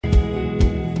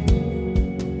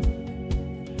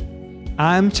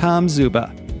I'm Tom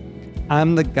Zuba.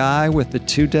 I'm the guy with the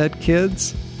 2 dead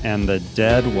kids and the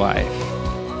dead wife.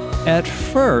 At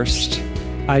first,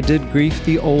 I did grief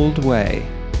the old way,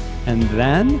 and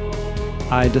then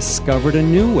I discovered a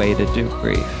new way to do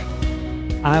grief.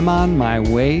 I'm on my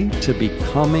way to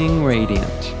becoming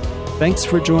radiant. Thanks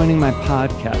for joining my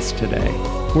podcast today.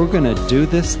 We're going to do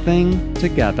this thing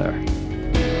together.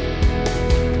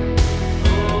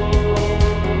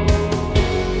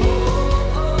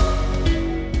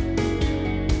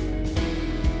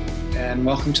 And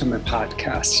welcome to my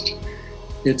podcast.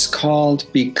 It's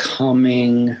called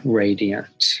Becoming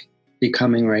Radiant.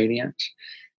 Becoming Radiant.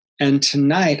 And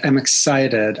tonight I'm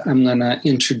excited. I'm going to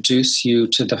introduce you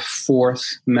to the 4th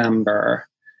member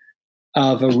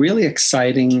of a really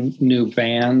exciting new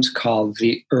band called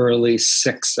the Early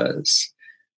Sixes.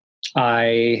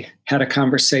 I had a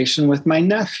conversation with my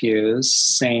nephews,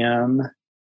 Sam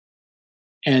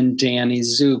and Danny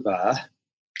Zuba.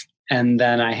 And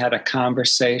then I had a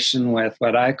conversation with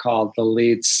what I call the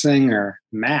lead singer,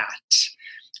 Matt.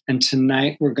 And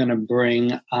tonight we're going to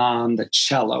bring on the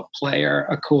cello player,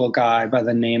 a cool guy by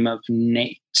the name of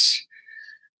Nate.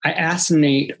 I asked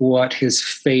Nate what his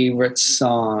favorite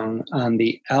song on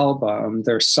the album,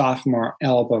 their sophomore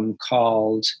album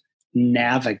called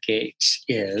Navigate,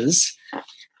 is.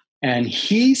 And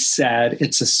he said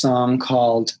it's a song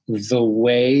called The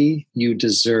Way You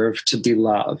Deserve to Be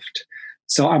Loved.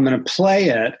 So I'm going to play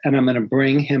it, and I'm going to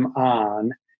bring him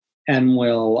on, and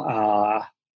we'll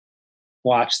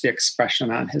watch the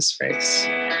expression on his face.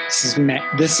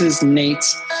 This is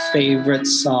Nate's favorite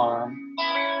song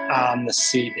on the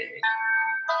CD.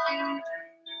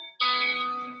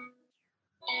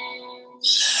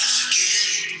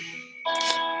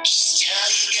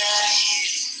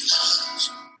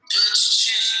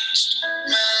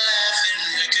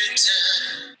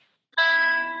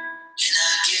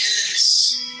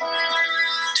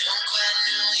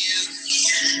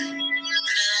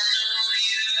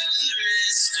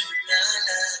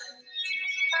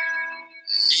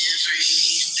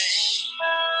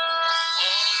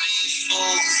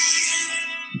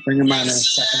 Bring him on in a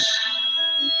second.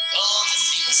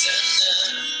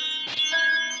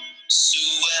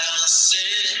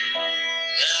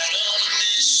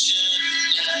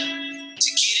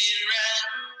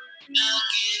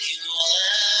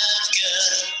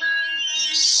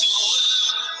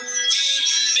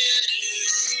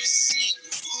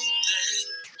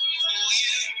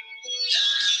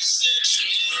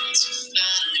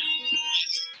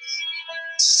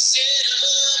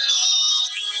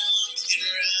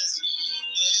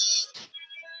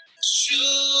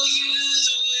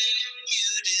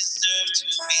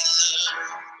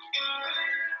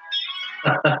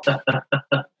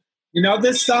 You know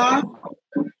this song?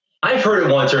 I've heard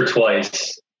it once or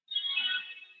twice.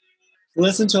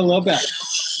 Listen to a little bit.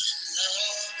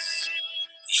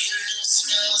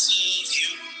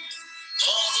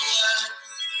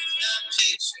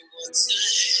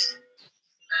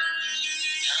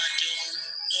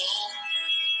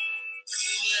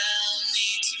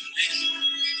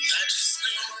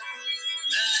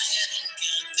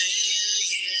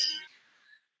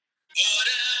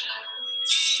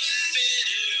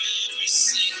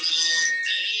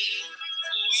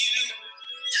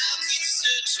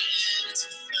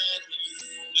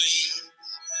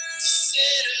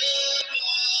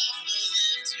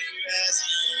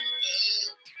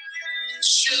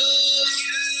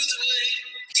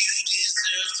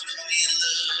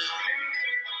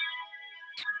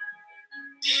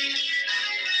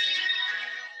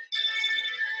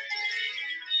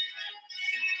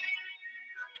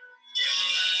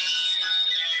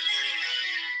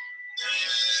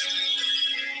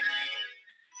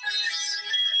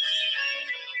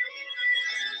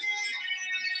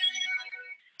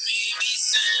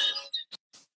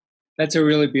 That's a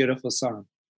really beautiful song.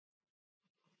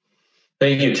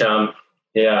 Thank you, Tom.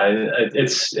 Yeah,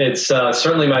 it's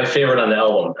certainly my favorite on the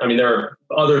album. I mean, there are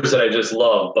others that I just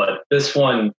love, but this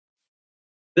one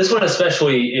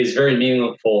especially is very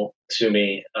meaningful to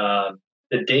me.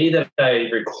 The day that I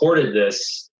recorded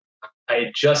this, I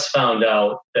had just found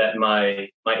out that my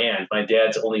aunt, my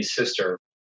dad's only sister,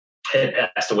 had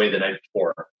passed away the night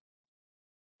before.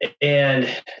 And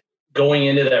going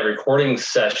into that recording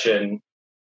session,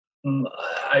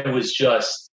 I was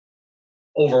just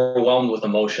overwhelmed with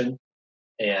emotion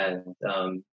and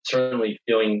certainly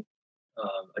feeling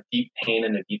a deep pain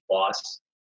and a deep loss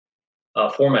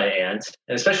for my aunt,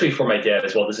 and especially for my dad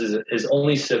as well. This is his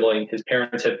only sibling. His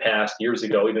parents had passed years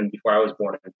ago, even before I was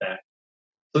born, in fact.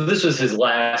 So this was his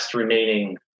last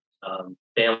remaining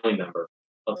family member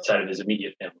outside of his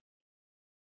immediate family.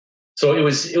 So it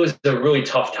was a really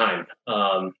tough time.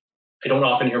 I don't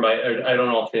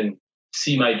often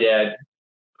see my dad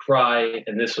cry,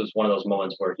 and this was one of those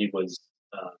moments where he was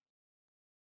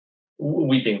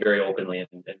weeping very openly,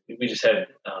 and we just had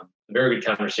very good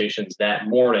conversations that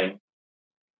morning.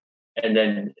 And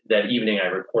then that evening, I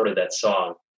recorded that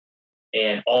song,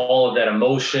 and all of that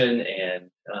emotion and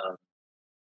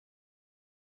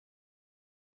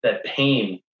that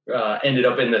pain ended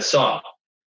up in the song.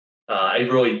 I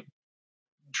really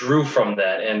drew from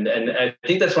that, and I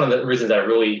think that's one of the reasons I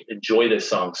really enjoy this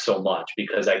song so much,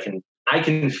 because I can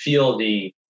feel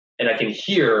and I can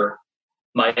hear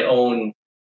my own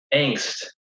angst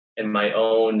and my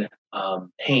own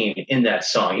pain in that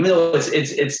song, even though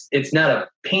it's not a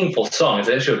painful song. It's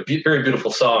actually a very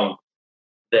beautiful song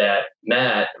that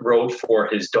Matt wrote for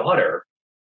his daughter,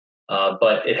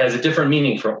 but it has a different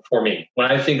meaning for me.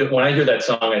 When I hear that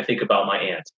song, I think about my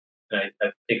aunt, and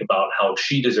I think about how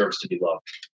she deserves to be loved.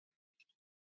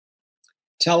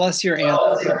 Tell us your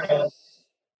aunt.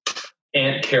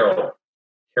 Aunt Carol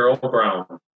Brown.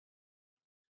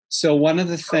 So one of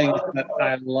the things that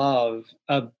I love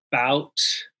about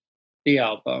the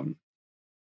album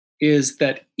is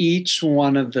that each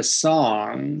one of the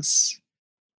songs,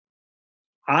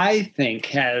 I think,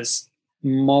 has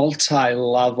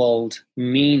multi-leveled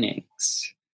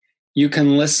meanings. You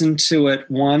can listen to it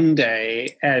one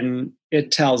day and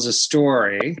it tells a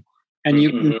story, and you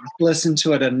can listen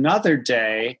to it another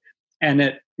day and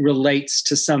it relates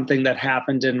to something that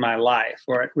happened in my life,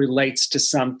 or it relates to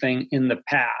something in the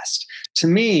past. To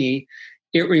me,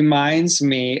 it reminds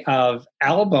me of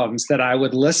albums that I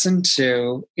would listen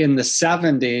to in the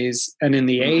 70s and in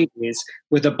the 80s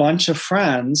with a bunch of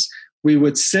friends. We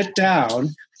would sit down,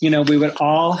 we would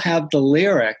all have the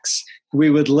lyrics, we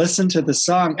would listen to the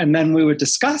song, and then we would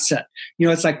discuss it.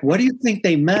 It's like, what do you think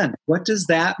they meant? What does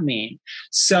that mean?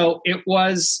 So it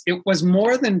was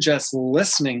more than just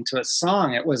listening to a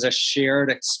song. It was a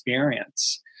shared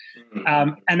experience.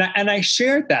 And I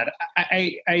shared that.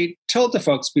 I told the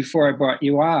folks before I brought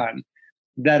you on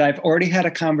that I've already had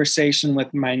a conversation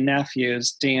with my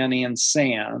nephews, Danny and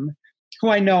Sam, who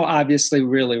I know obviously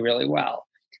really, really well.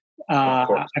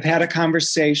 I've had a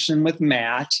conversation with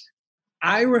Matt.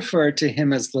 I referred to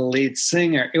him as the lead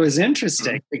singer. It was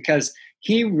interesting because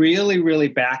he really, really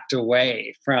backed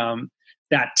away from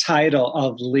that title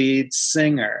of lead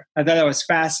singer. I thought that was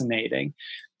fascinating.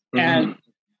 And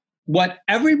what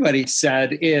everybody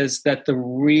said is that the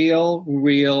real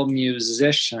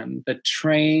musician, the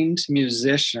trained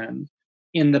musician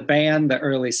in the band, the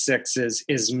early Sixes,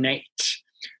 is Nate.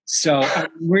 So I'm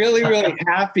really, really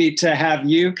happy to have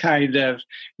you kind of,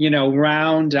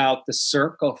 round out the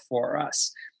circle for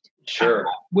us. Sure.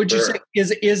 Would you say,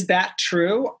 is that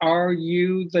true? Are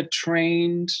you the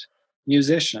trained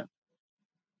musician?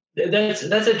 That's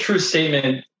a true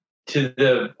statement to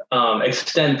the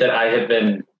extent that I have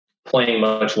been playing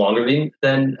much longer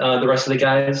than the rest of the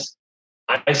guys.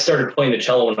 I started playing the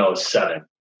cello when I was 7,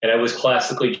 and I was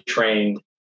classically trained.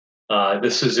 The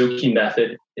Suzuki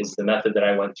method is the method that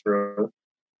I went through.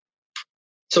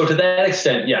 So to that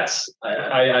extent, yes,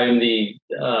 I am the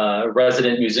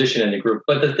resident musician in the group.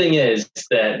 But the thing is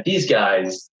that these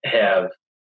guys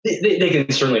they can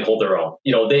certainly hold their own.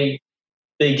 They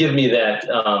give me that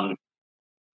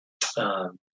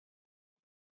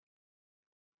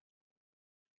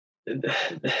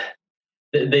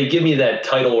they give me that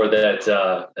title or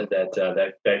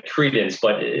that credence,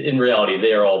 but in reality,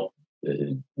 they are all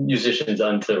musicians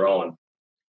unto their own.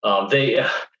 They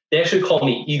actually call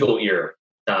me Eagle Ear,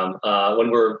 Tom.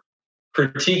 When we're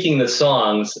critiquing the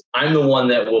songs, I'm the one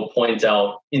that will point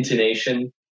out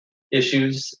intonation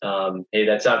issues. Hey,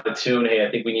 that's out of tune. Hey,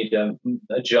 I think we need to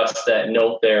adjust that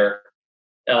note there.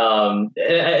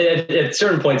 At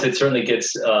certain points, it certainly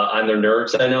gets on their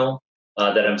nerves. I know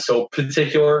that I'm so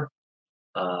particular.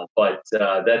 But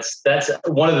that's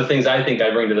one of the things I think I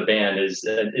bring to the band is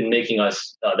in making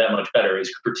us that much better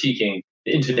is critiquing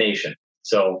the intonation.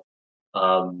 So,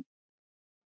 so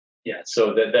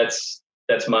that's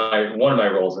one of my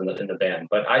roles in the band.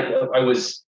 But I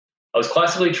was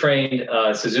classically trained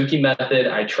Suzuki method.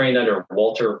 I trained under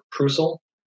Walter Prusel,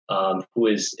 who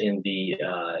is in the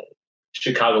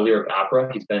Chicago Lyric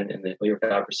Opera. He's been in the Lyric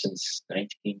Opera since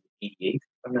 1988, if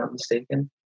I'm not mistaken,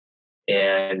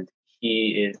 and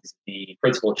he is the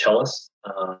principal cellist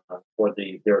for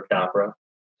the Lyric Opera.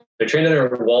 I trained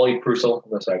under Wally Prusel,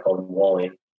 that's why I call him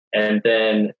Wally. And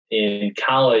then in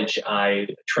college, I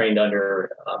trained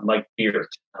under Mike Beard,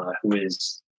 who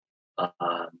is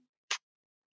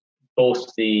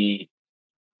both the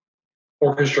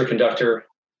orchestra conductor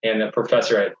and a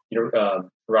professor at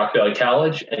Rock Valley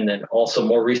College. And then also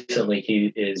more recently,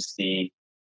 he is the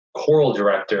choral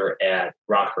director at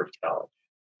Rockford College.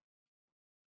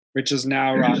 Which is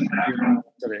now Rockford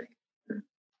University.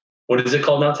 What is it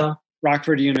called now, Tom?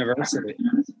 Rockford University.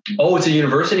 Oh, it's a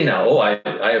university now. Oh,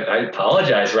 I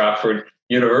apologize, Rockford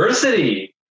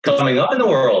University coming up in the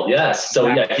world. Yes. So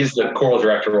yeah, he's the choral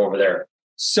director over there.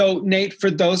 So Nate,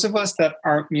 for those of us that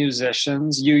aren't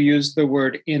musicians, you use the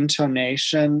word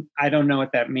intonation. I don't know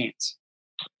what that means.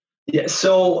 Yeah.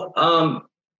 So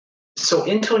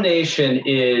intonation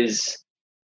is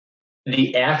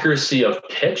the accuracy of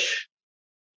pitch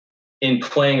in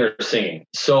playing or singing.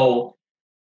 So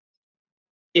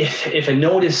if a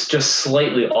note is just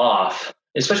slightly off,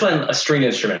 especially on a string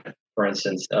instrument, for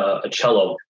instance, a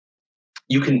cello,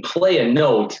 you can play a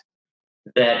note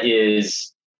that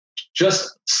is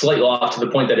just slightly off to the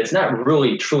point that it's not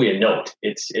really truly a note.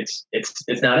 It's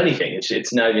not anything.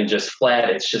 It's not even just flat.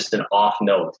 It's just an off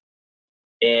note.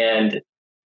 And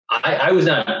I was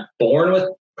not born with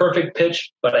perfect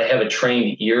pitch, but I have a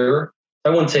trained ear. I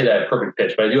wouldn't say that perfect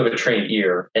pitch, but I do have a trained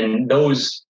ear. And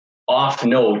those off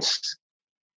notes,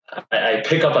 I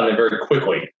pick up on them very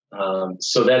quickly.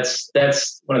 So that's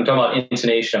when I'm talking about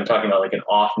intonation. I'm talking about like an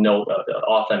off note,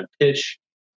 off on pitch,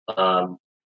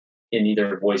 in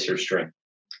either voice or string.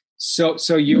 So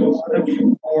you have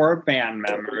 4 band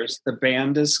members. The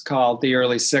band is called the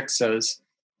Early Sixes.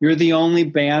 You're the only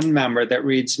band member that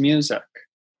reads music.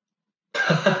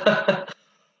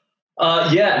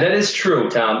 Yeah, that is true,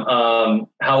 Tom.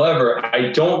 However,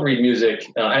 I don't read music.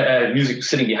 I have music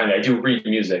sitting behind me. I do read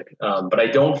music, but I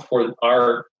don't for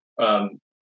our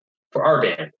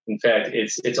band. In fact,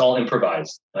 it's all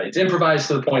improvised. It's improvised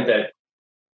to the point that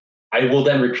I will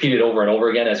then repeat it over and over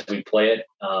again as we play it.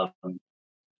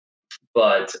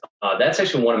 But that's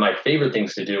actually one of my favorite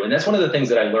things to do, and that's one of the things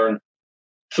that I learned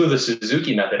through the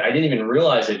Suzuki method. I didn't even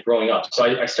realize it growing up. So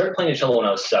I started playing the cello when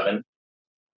I was 7.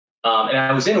 And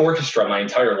I was in orchestra my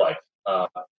entire life.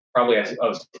 Probably I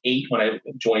was 8 when I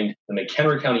joined the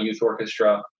McHenry County Youth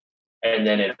Orchestra. And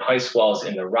then in high school, I was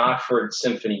in the Rockford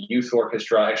Symphony Youth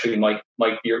Orchestra. Actually, Mike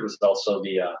Beard was also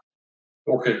the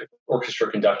orchestra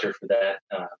conductor for that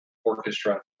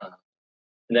orchestra.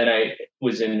 And then I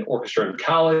was in orchestra in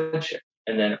college.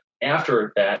 And then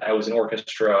after that, I was in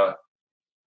orchestra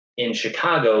in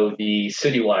Chicago, the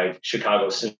citywide Chicago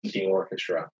Symphony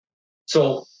Orchestra.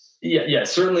 So yeah,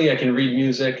 certainly I can read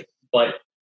music, but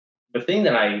the thing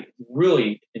that I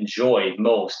really enjoyed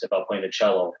most about playing the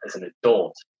cello as an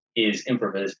adult is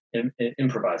improvisation.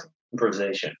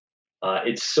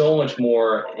 It's so much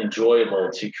more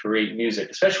enjoyable to create music,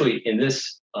 especially in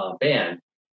this band.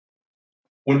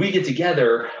 When we get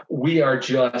together, we are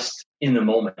just in the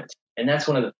moment. And that's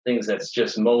one of the things that's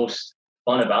just most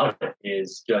fun about it,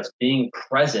 is just being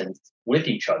present with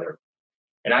each other.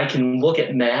 And I can look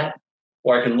at Matt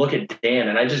or I can look at Dan,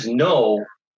 and I just know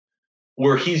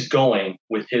where he's going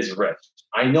with his riff.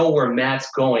 I know where Matt's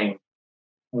going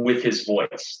with his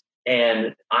voice,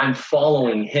 and I'm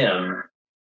following him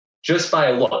just by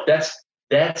a look.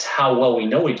 That's how well we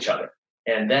know each other,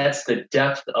 and that's the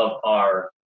depth of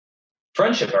our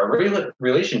friendship, our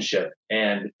relationship.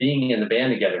 And being in the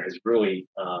band together has really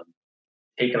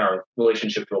taken our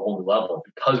relationship to a whole new level,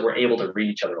 because we're able to read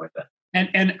each other like that.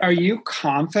 And are you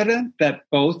confident that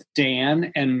both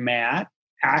Dan and Matt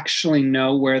actually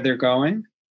know where they're going?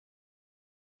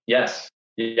 Yes.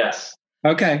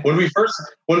 Okay. When we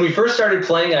first started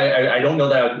playing, I don't know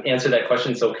that I would answer that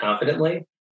question so confidently,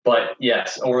 but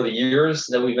yes, over the years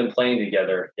that we've been playing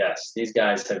together, yes, these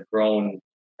guys have grown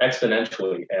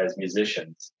exponentially as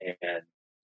musicians, and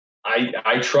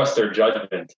I trust their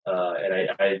judgment.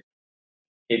 And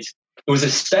it was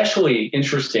especially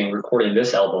interesting recording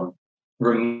this album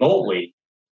remotely,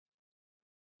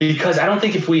 because I don't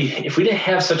think if we didn't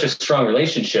have such a strong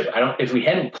relationship, if we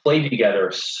hadn't played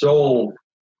together for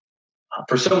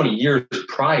so many years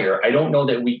prior, I don't know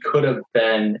that we could have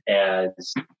been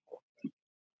as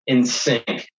in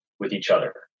sync with each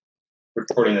other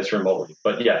recording this remotely.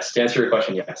 But yes, to answer your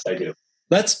question, yes, I do.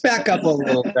 Let's back up a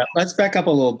little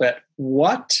bit.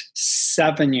 What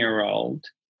 7-year-old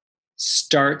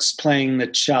starts playing the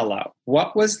cello?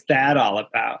 What was that all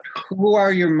about? Who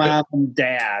are your mom and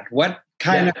dad? What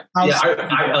kind of house?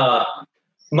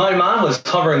 My mom was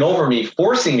hovering over me,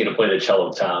 forcing me to play the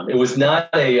cello, Tom. It was not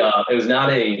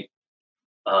a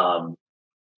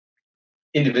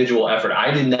individual effort. I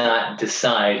did not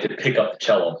decide to pick up the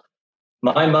cello.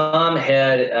 My mom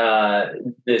had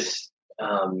this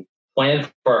plan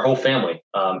for our whole family.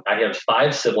 I have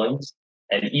 5 siblings,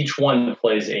 and each one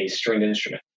plays a stringed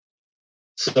instrument.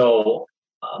 So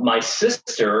my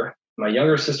sister my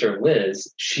younger sister,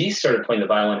 Liz, she started playing the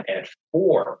violin at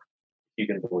 4, if you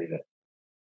can believe it.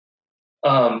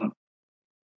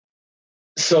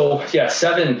 So yeah,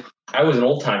 7, I was an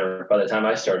old timer by the time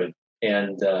I started.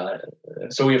 And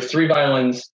so we have 3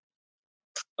 violins,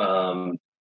 4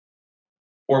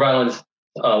 violins.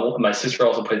 My sister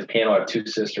also plays the piano. I have 2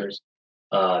 sisters,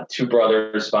 2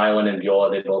 brothers, violin and viola.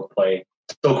 They both play.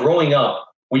 So growing up,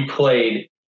 we played.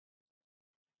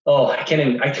 I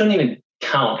couldn't even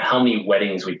count how many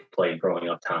weddings we played growing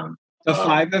up, Tom. The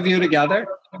 5 of you together?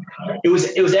 It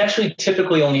was actually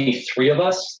typically only 3 of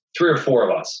us, 3 or 4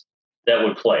 of us that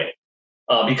would play.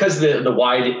 Because the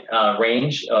wide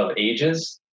range of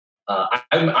ages,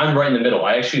 I'm right in the middle.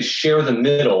 I actually share the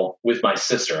middle with my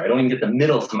sister. I don't even get the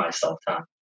middle to myself, Tom.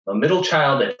 I'm a middle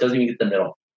child that doesn't even get the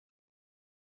middle.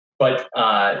 But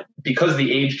because of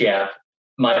the age gap,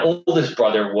 my oldest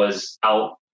brother was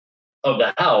out of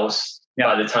the house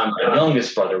by the time my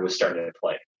youngest brother was starting to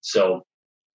play. So,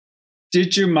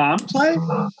 did your mom play?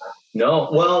 No.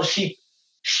 Well, she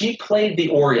played the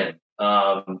organ,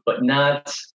 but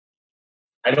not.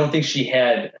 I don't think she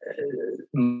had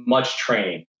much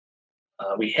training.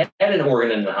 We had an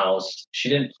organ in the house. She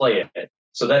didn't play it,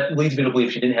 so that leads me to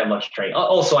believe she didn't have much training.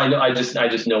 Also, I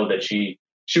just know that she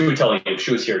would tell you if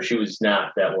she was here, she was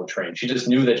not that well trained. She just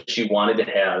knew that she wanted to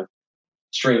have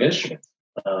stringed instruments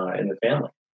in the family.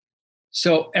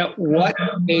 So, at what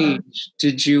age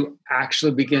did you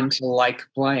actually begin to like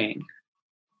playing?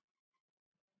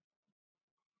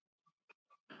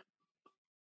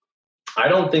 I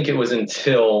don't think it was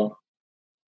until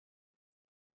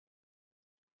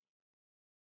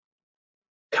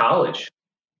college.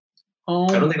 I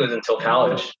don't think it was until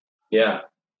college. Yeah.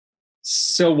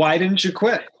 So why didn't you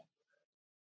quit?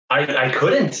 I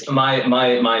couldn't. My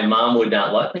mom would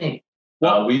not let me.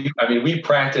 We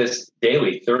practiced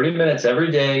daily, 30 minutes every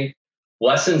day,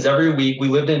 lessons every week. We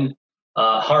lived in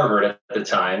Harvard at the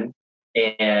time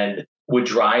and would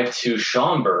drive to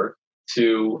Schaumburg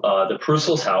to the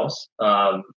Prussel's house,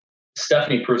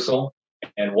 Stephanie Prussel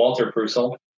and Walter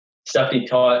Prussel. Stephanie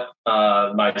taught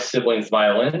my siblings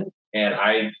violin, and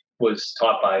I was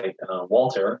taught by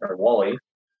Walter or Wally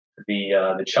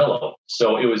the cello.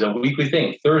 So it was a weekly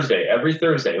thing. Every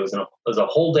Thursday, it was a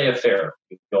whole day affair.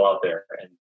 We'd go out there, and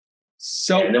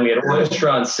then we had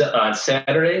orchestra on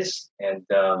Saturdays, and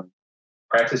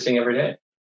practicing every day.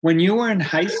 When you were in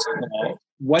high school,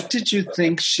 what did you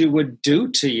think she would do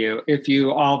to you if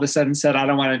you all of a sudden said, "I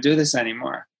don't want to do this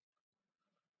anymore"?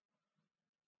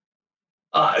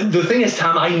 The thing is,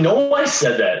 Tom, I know I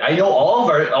said that. I know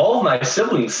all of my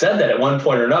siblings said that at one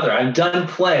point or another. I'm done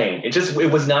playing.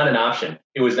 It was not an option.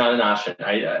 It was not an option.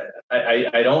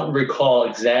 I don't recall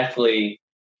exactly.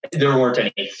 There weren't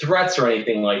any threats or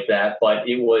anything like that, but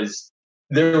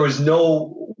there was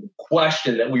no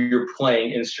question that we were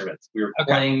playing instruments. We were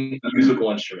playing musical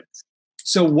instruments.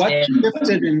 So what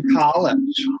shifted in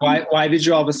college? Why did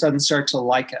you all of a sudden start to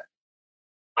like it?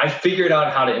 I figured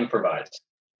out how to improvise.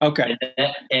 Okay.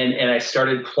 And I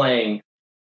started playing.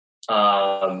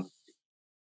 I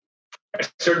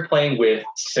started playing with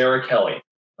Sarah Kelly.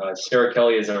 Sarah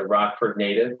Kelly is a Rockford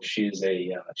native. She's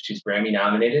Grammy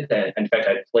nominated. And in fact,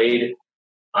 I played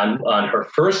on her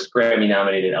first Grammy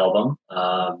nominated album,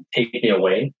 "Take Me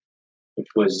Away," which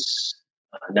was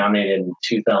nominated in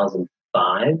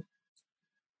 2005.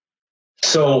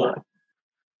 So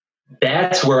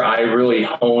that's where I really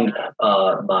honed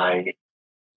my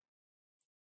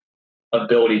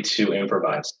ability to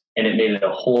improvise, and it made it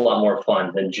a whole lot more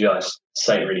fun than just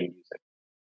sight reading music.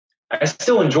 I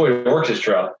still enjoy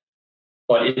orchestra,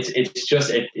 but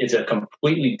it's a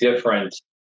completely different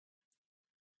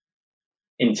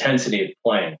intensity of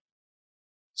playing.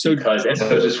 So, because as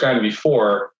I was describing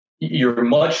before, you're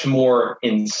much more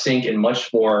in sync and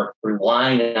much more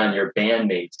relying on your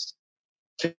bandmates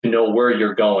to know where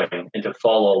you're going and to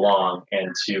follow along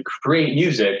and to create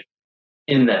music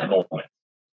in that moment.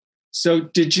 So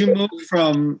did you move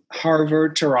from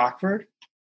Harvard to Rockford?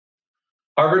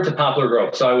 Harvard to Poplar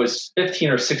Grove. So I was 15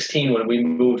 or 16 when we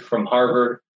moved from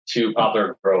Harvard to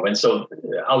Poplar Grove. And so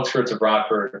outskirts of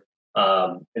Rockford.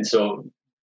 And so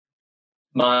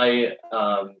my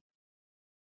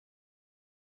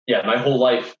whole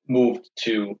life moved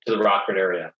to the Rockford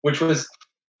area, which was,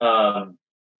 that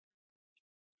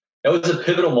was a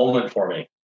pivotal moment for me.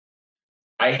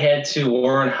 I had to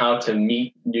learn how to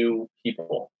meet new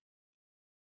people.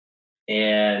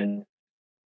 And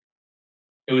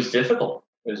it was difficult.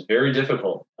 It was very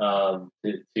difficult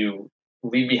to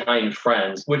leave behind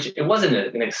friends, which it wasn't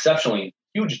an exceptionally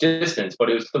huge distance, but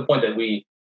it was to the point that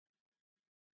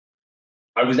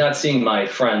I was not seeing my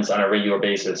friends on a regular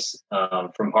basis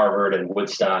from Harvard and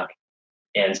Woodstock.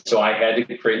 And so I had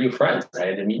to create new friends. I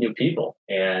had to meet new people.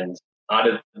 And out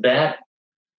of that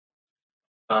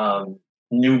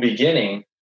new beginning,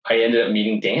 I ended up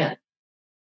meeting Dan.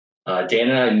 Dan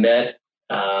and I met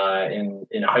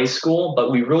in high school,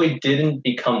 but we really didn't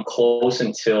become close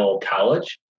until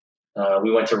college.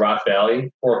 We went to Rock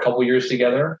Valley for a couple years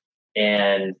together,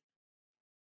 and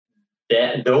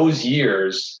those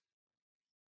years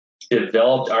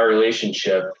developed our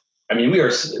relationship. I mean, we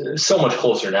are so much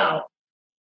closer now.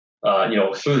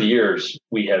 Through the years,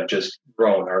 we have just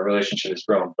grown. Our relationship has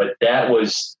grown. But that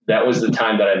was the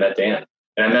time that I met Dan.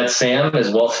 And I met Sam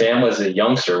as well. Sam was a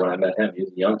youngster when I met him. He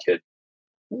was a young kid.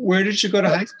 Where did you go to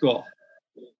high school?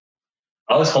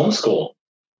 I was homeschooled.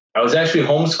 I was actually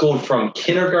homeschooled from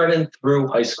kindergarten through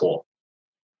high school.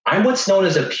 I'm what's known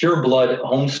as a pure blood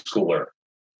homeschooler.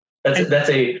 That is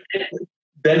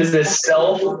a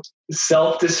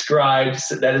self-described.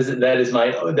 That is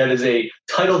a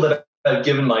title that I've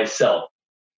given myself.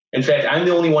 In fact, I'm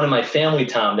the only one in my family,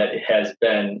 Tom, that has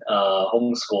been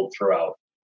homeschooled throughout.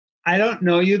 I don't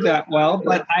know you that well,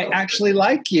 but I actually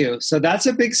like you. So that's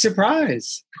a big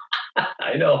surprise.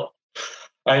 I know.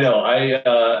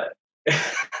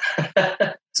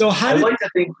 So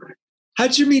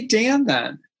how'd you meet Dan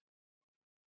then?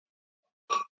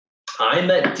 I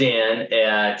met Dan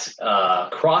at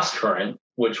Cross Current,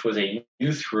 which was a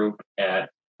youth group at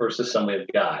First Assembly of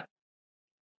God.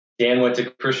 Dan went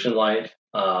to Christian Life.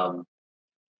 I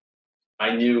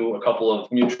knew a couple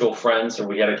of mutual friends, or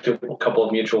we had a couple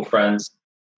of mutual friends,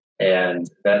 and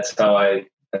that's how I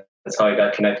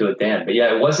got connected with Dan. But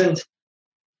yeah,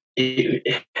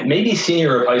 maybe senior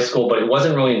year of high school, but it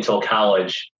wasn't really until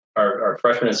college, our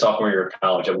freshman and sophomore year of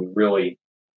college, that we really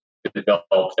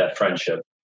developed that friendship.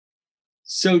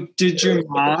 So did your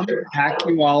mom pack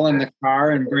you all in the car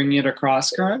and bring you to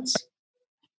Cross Currents?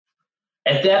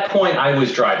 At that point, I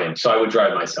was driving, so I would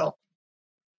drive myself.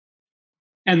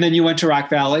 And then you went to Rock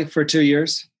Valley for 2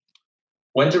 years?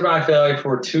 Went to Rock Valley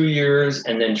for 2 years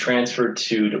and then transferred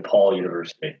to DePaul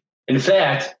University. In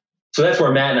fact, so that's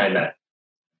where Matt and I met.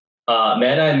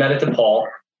 Matt and I met at DePaul.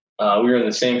 We were in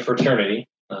the same fraternity,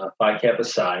 Phi Kappa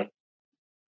Psi.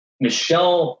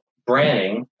 Michelle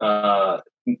Branning,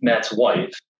 Matt's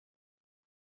wife,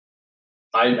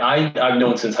 I've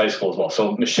known since high school as well.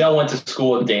 So Michelle went to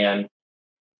school with Dan.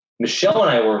 Michelle and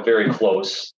I were very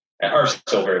close, are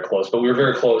still very close, but we were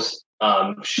very close.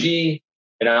 She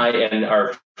and I and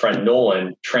our friend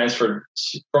Nolan transferred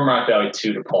from Rock Valley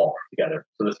to DePaul together.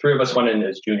 So the three of us went in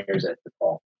as juniors at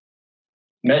DePaul.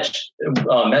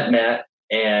 Met Matt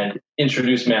and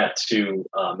introduced Matt to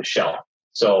Michelle.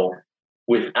 So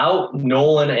without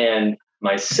Nolan and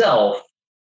myself,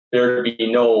 there would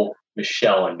be no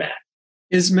Michelle and Matt.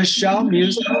 Is Michelle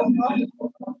musical?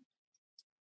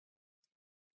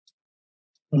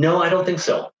 No, I don't think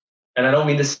so. And I don't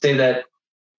mean to say that.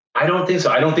 I don't think so.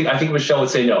 I think Michelle would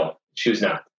say no. She was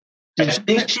not. I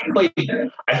think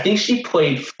she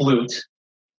played flute.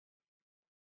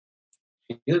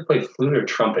 She either played flute or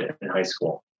trumpet in high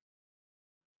school.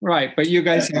 Right, but you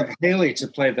guys have Haley to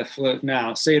play the flute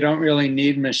now, so you don't really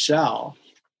need Michelle.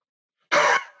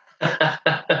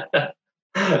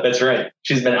 That's right.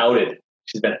 She's been outed.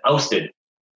 She's been ousted.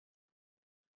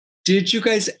 Did you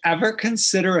guys ever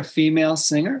consider a female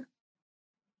singer?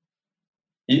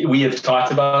 We have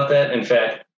talked about that. In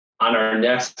fact, on our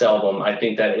next album, I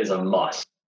think that is a must.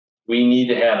 We need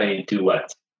to have a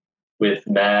duet with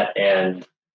Matt and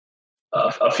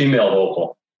a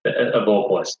female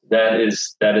vocalist. That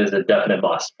is a definite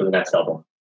must for the next album.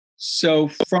 So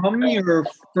from your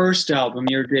first album,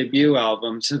 your debut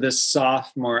album, to the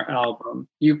sophomore album,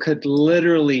 you could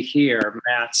literally hear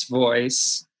Matt's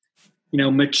voice,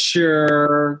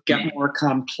 mature, get more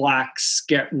complex,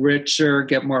 get richer,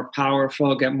 get more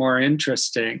powerful, get more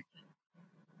interesting.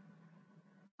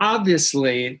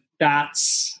 Obviously,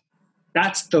 that's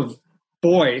the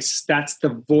voice. That's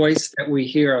the voice that we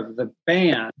hear of the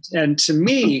band. And to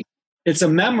me, it's a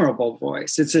memorable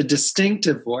voice. It's a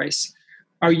distinctive voice.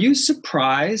 Are you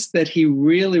surprised that he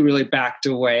really, really backed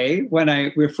away when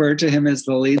I referred to him as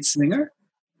the lead singer?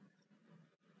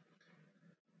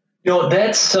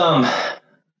 That's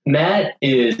Matt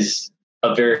is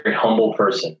a very humble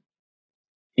person.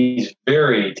 He's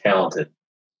very talented,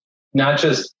 not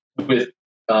just with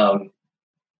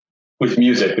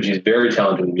music, but he's very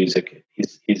talented with music.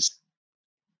 He's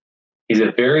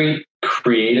a very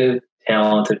creative,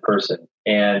 talented person.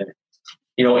 And,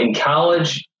 in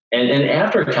college and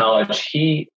after college,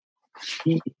 he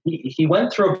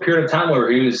went through a period of time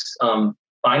where he was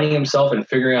finding himself and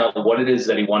figuring out what it is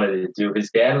that he wanted to do. His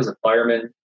dad was a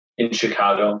fireman in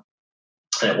Chicago.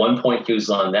 And at one point, he was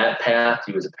on that path.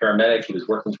 He was a paramedic. He was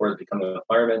working towards becoming a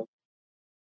fireman.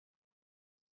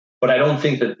 But I don't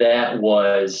think that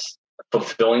was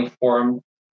fulfilling for him.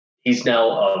 He's now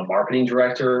a marketing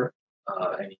director,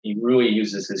 and he really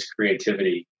uses his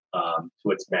creativity to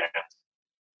its max.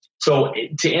 So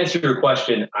to answer your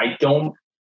question,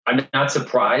 I'm not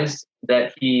surprised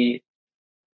that he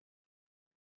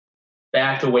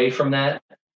backed away from that.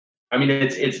 I mean,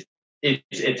 it's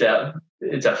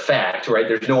a fact, right?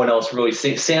 There's no one else really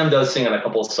sing. Sam does sing on a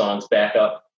couple of songs back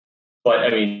up, but I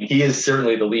mean, he is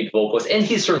certainly the lead vocalist, and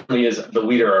he certainly is the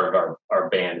leader of our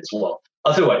band as well.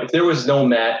 I'll tell you what, if there was no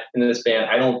Matt in this band,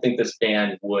 I don't think this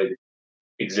band would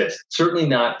exist. Certainly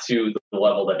not to the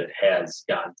level that it has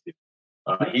gotten to.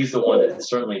 He's the one that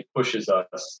certainly pushes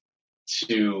us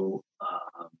to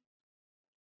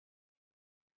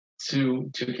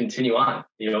continue on,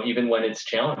 even when it's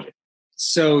challenging.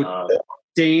 So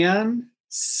Dan,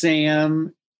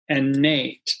 Sam, and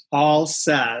Nate all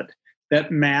said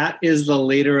that Matt is the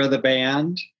leader of the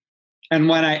band. And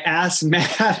when I asked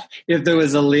Matt if there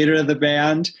was a leader of the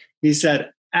band, he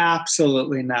said,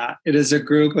 absolutely not. It is a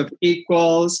group of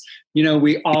equals.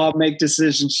 We all make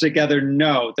decisions together.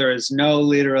 No, there is no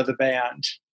leader of the band.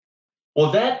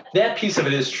 Well, that piece of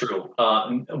it is true.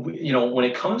 When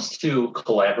it comes to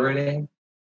collaborating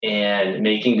and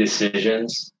making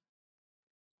decisions,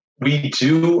 we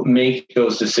do make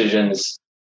those decisions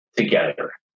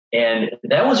together. And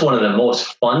that was one of the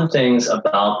most fun things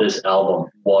about this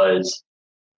album, was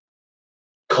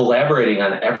collaborating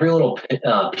on every little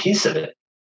piece of it.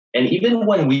 And even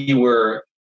when we were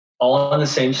all in the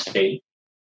same state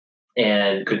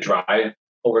and could drive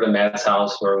over to Matt's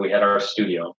house where we had our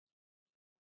studio,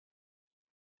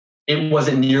 it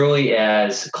wasn't nearly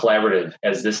as collaborative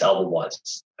as this album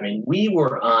was. I mean, we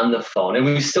were on the phone, and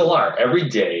we still are, every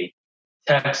day,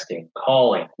 texting,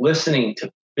 calling, listening to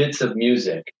bits of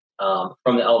music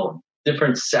from the album,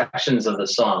 different sections of the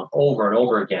song over and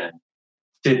over again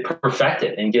to perfect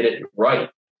it and get it right.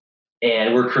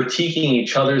 And we're critiquing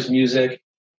each other's music,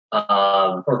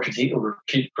 or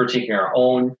critiquing our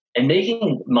own, and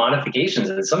making modifications.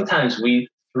 And sometimes we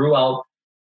threw out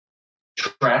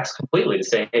tracks completely to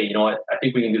say, hey, you know what? I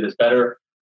think we can do this better,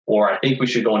 or I think we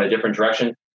should go in a different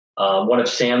direction. One of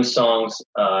Sam's songs,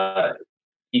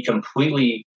 he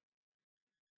completely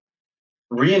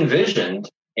re-envisioned,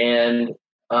 and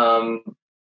we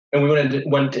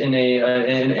went in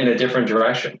a different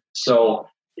direction. So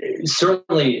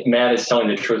certainly Matt is telling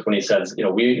the truth when he says,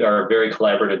 we are a very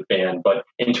collaborative band. But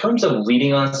in terms of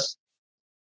leading us,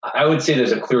 I would say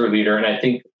there's a clear leader, and I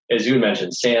think, as you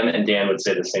mentioned, Sam and Dan would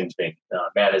say the same thing.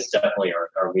 Matt is definitely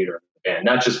our leader of the band,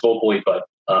 not just vocally, but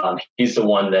he's the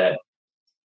one that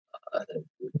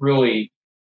really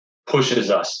pushes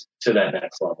us to that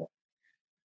next level.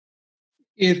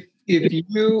 If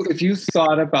you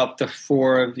thought about the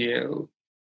four of you,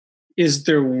 is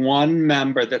there one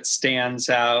member that stands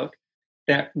out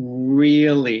that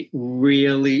really,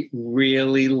 really,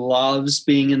 really loves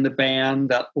being in the band,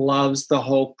 that loves the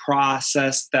whole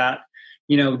process, that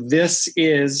this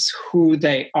is who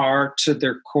they are to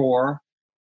their core?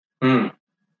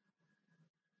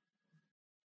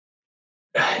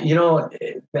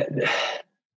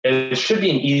 It should be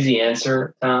an easy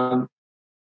answer, Tom.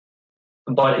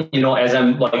 But, as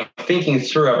I'm thinking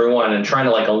through everyone and trying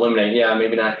to eliminate,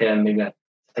 maybe not him, maybe not.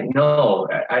 No,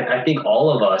 I think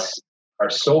all of us are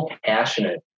so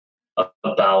passionate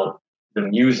about the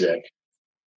music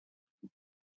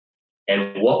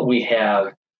and what we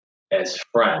have as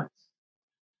friends.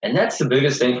 And that's the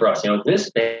biggest thing for us.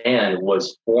 This band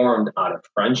was formed out of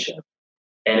friendship,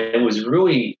 and it was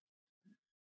really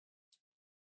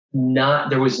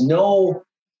there was no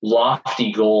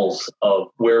lofty goals of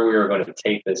where we were going to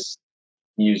take this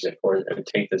music or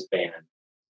take this band.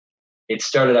 It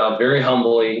started out very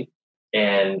humbly,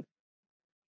 and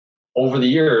over the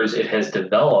years it has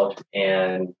developed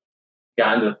and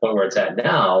gotten to the point where it's at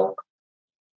now.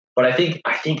 But I think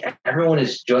everyone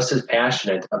is just as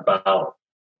passionate about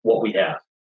what we have,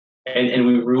 and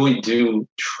we really do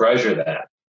treasure that.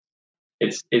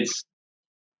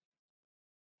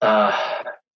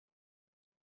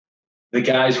 The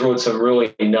guys wrote some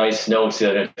really nice notes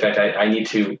that, in fact, I need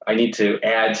to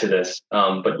add to this.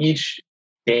 But each,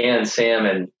 Dan, Sam,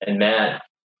 and Matt,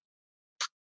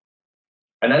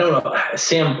 and I don't know,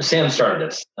 Sam started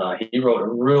this. He wrote a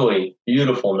really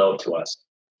beautiful note to us,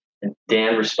 and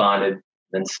Dan responded,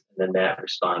 then Matt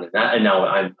responded, and now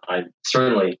I'm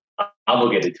certainly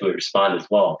obligated to respond as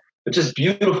well. But just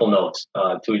beautiful notes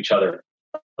to each other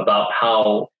about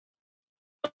how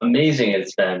amazing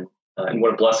it's been. And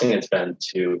what a blessing it's been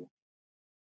to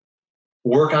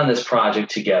work on this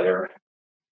project together,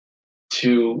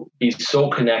 to be so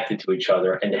connected to each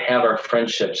other, and to have our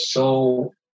friendship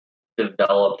so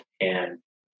developed, and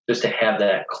just to have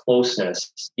that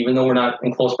closeness, even though we're not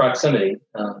in close proximity.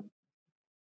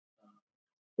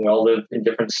 We all live in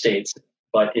different states,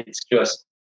 but it's just,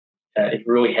 it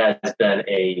really has been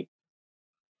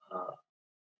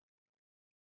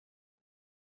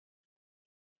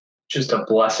just a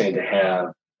blessing to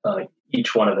have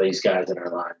each one of these guys in our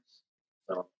lives.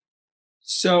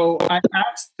 So I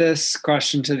asked this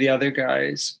question to the other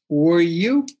guys. Were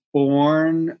you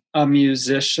born a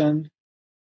musician?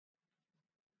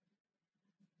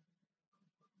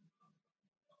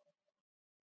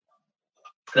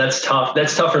 That's tough.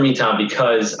 That's tough for me, Tom,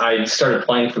 because I started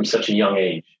playing from such a young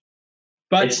age.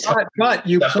 But you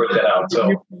separate that out.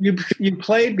 So you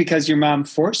played because your mom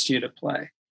forced you to play.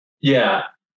 Yeah.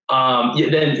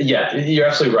 You're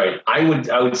absolutely right.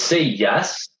 I would say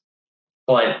yes,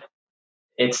 but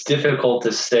it's difficult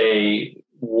to say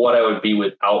what I would be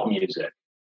without music.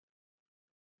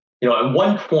 You know, at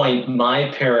one point,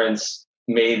 my parents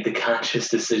made the conscious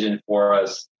decision for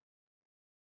us.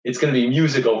 It's going to be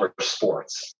music over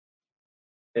sports.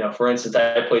 You know, for instance,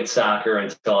 I played soccer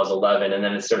until I was 11, and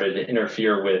then it started to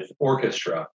interfere with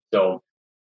orchestra. So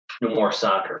no more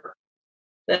soccer.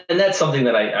 And that's something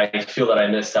that I feel that I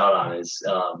missed out on, is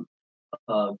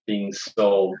being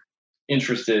so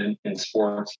interested in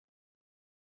sports.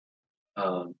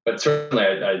 But certainly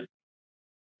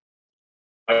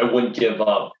I wouldn't give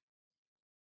up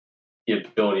the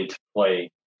ability to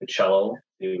play the cello,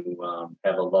 to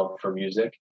have a love for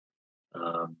music.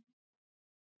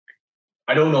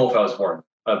 I don't know if I was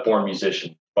a born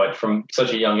musician, but from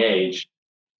such a young age,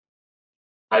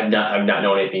 I've not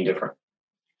known anything different.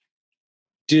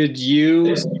 Did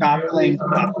you stop playing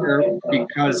soccer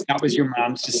because that was your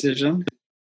mom's decision?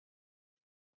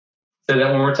 Say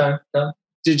that one more time, Tom?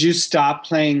 Did you stop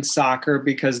playing soccer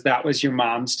because that was your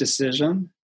mom's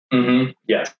decision? Mm-hmm.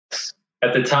 Yes.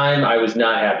 At the time, I was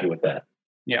not happy with that.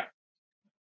 Yeah.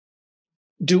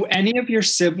 Do any of your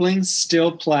siblings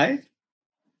still play?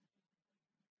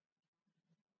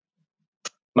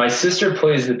 My sister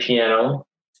plays the piano.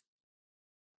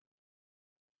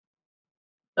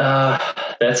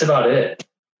 That's about it.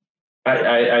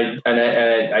 I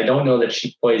don't know that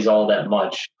she plays all that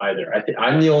much either.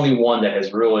 I'm the only one that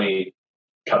has really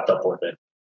kept up with it.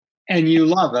 And you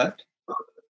love it?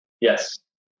 Yes.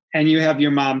 And you have your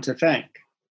mom to thank?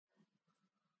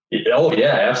 Oh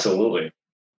yeah, absolutely.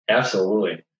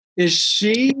 Absolutely. Is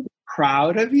she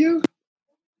proud of you?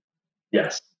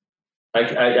 Yes. I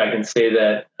can say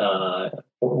that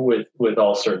with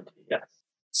all certainty, yes.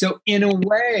 So in a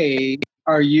way,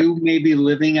 are you maybe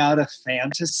living out a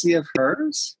fantasy of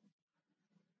hers?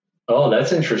 Oh,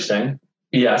 that's interesting.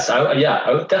 Yes,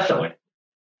 definitely.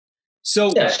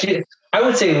 So yeah, I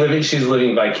would say she's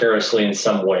living vicariously in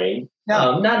some way,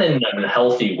 not in a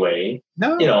healthy way.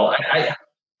 No. You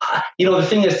know, the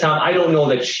thing is, Tom, I don't know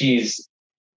that she's.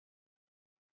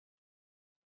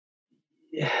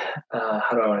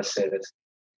 How do I want to say this?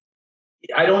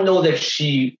 I don't know that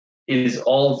she is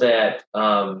all that.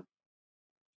 I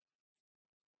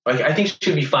think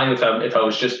she'd be fine if I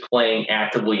was just playing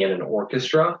actively in an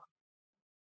orchestra.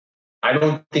 I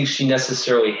don't think she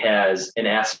necessarily has an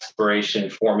aspiration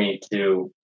for me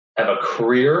to have a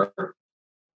career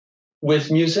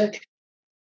with music,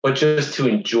 but just to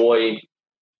enjoy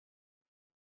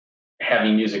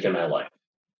having music in my life,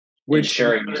 and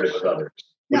sharing music with others,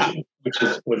 which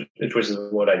is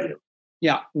what I do.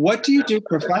 Yeah. What do you do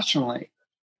professionally?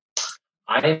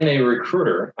 I am a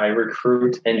recruiter. I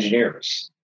recruit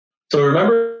engineers. So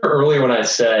remember earlier when I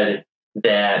said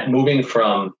that moving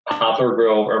from Poplar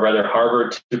Grove, or rather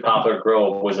Harvard, to Poplar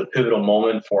Grove was a pivotal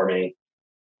moment for me.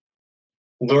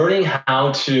 Learning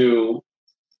how to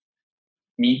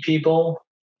meet people,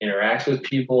 interact with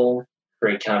people,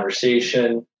 create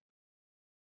conversation.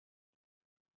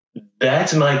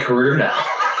 That's my career now.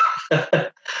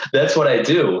 That's what I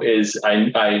do. Is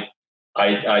I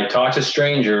talk to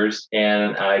strangers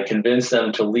and I convince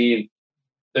them to leave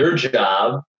their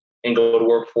job and go to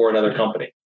work for another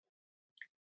company.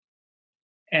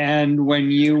 And when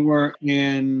you were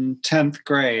in 10th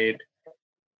grade,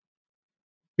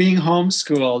 being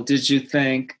homeschooled, did you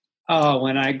think, oh,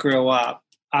 when I grow up,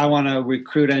 I want to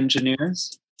recruit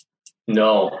engineers?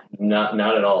 No,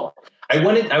 not at all. I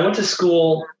went to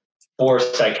school for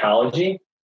psychology,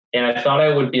 and I thought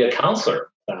I would be a counselor.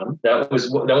 That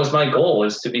was my goal,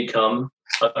 was to become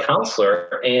a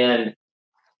counselor. And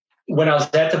when I was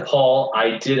at DePaul,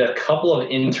 I did a couple of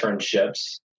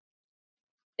internships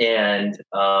and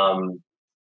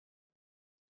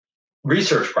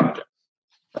research projects.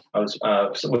 I was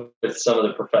with some of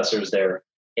the professors there,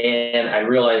 and I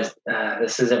realized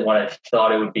this isn't what I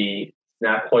thought it would be.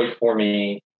 Not quite for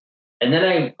me. And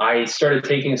then I started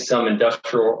taking some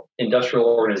industrial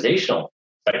organizational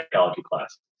psychology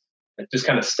classes. I just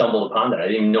kind of stumbled upon that. I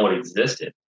didn't even know it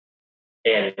existed,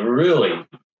 and really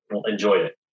enjoyed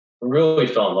it. Really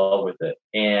fell in love with it,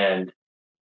 and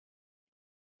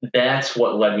that's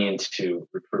what led me into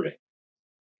recruiting.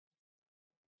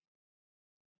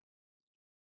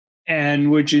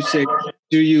 And would you say,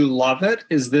 do you love it?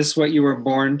 Is this what you were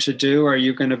born to do? Are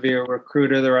you going to be a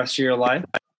recruiter the rest of your life?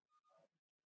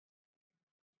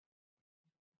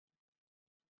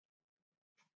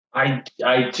 I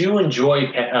do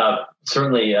enjoy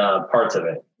certainly parts of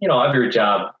it. You know, every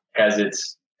job has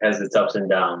its ups and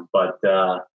downs, but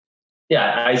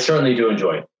yeah, I certainly do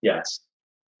enjoy it. Yes.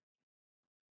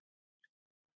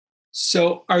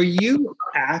 So, are you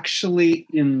actually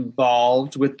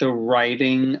involved with the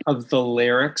writing of the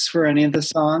lyrics for any of the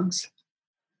songs?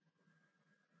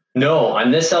 No,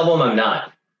 on this album, I'm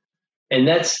not, and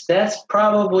that's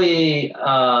probably if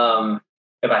I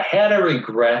had a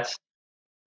regret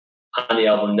on the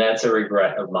album, that's a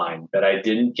regret of mine that I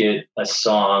didn't get a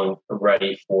song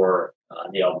ready for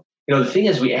the album. You know, the thing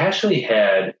is, we actually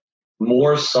had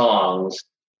more songs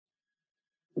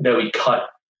that we cut,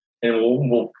 and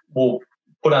we'll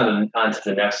put onto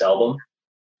the next album.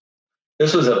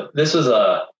 This was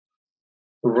a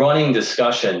running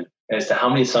discussion as to how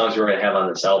many songs we were going to have on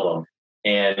this album,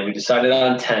 and we decided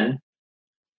on 10.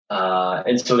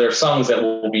 And so there are songs that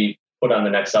will be put on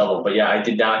the next album. But yeah, I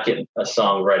did not get a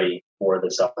song ready for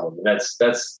this album. That's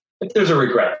if there's a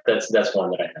regret, that's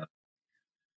one that I have.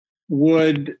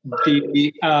 Would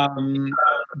the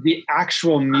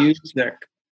actual music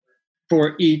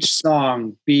for each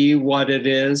song be what it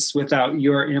is without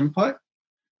your input?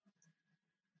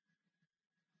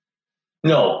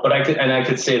 No, but I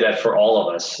could say that for all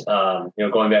of us. You know,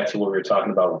 going back to what we were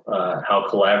talking about, how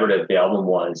collaborative the album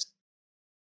was.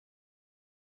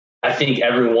 I think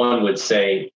everyone would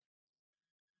say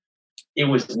it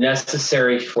was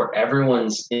necessary for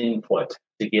everyone's input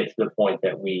to get to the point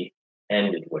that we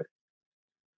ended with.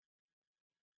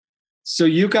 So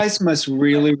you guys must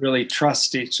really, really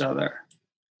trust each other.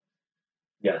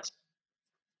 Yes.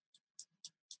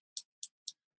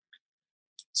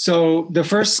 So the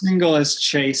first single is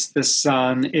Chase the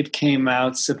Sun. It came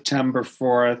out September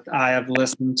 4th. I have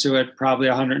listened to it probably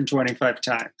 125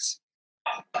 times.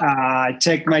 I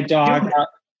take my dog out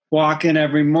walking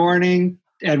every morning,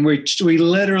 and we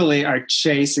literally are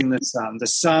chasing the sun. The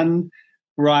sun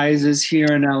rises here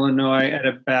in Illinois at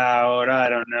about,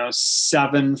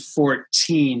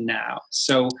 7:14 now.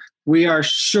 So we are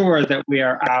sure that we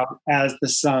are out as the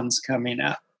sun's coming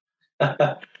up.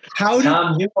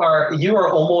 Tom, you are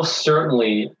almost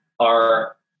certainly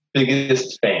our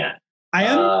biggest fan. I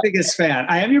am the biggest fan.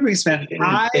 I am your biggest fan.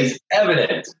 It's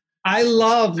evident. I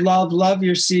love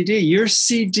your CD. Your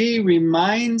CD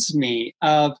reminds me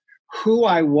of who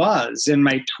I was in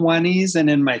my 20s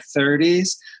and in my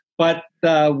 30s, but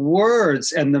the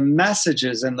words and the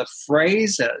messages and the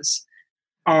phrases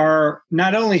are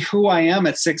not only who I am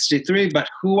at 63, but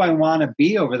who I want to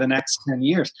be over the next 10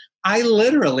 years. I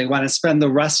literally want to spend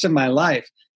the rest of my life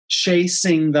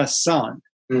chasing the sun.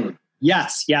 Mm.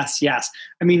 Yes, yes, yes.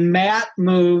 I mean, Matt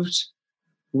moved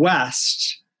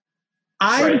west.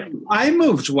 I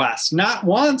moved west, not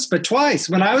once, but twice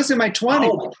when I was in my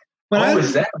 20s.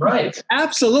 Is that right?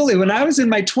 Absolutely. When I was in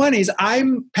my 20s, I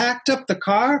packed up the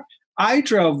car. I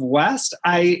drove west.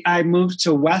 I moved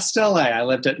to West LA. I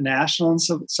lived at National and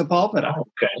Sepulveda.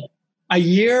 Okay. A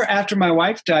year after my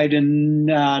wife died in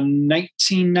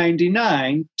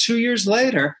 1999, 2 years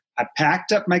later, I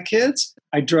packed up my kids.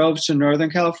 I drove to Northern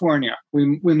California.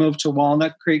 We moved to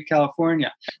Walnut Creek,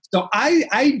 California. So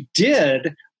I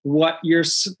did what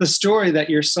the story that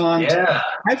your song. Yeah.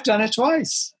 I've done it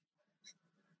twice.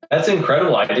 That's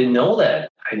incredible. I didn't know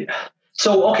that.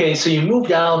 So you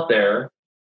moved out there,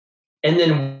 and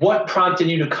then what prompted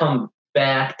you to come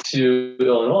back to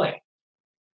Illinois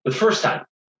the first time?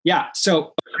 Yeah.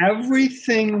 So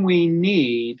everything we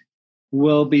need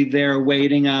will be there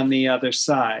waiting on the other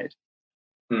side.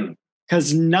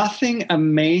 Because nothing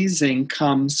amazing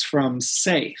comes from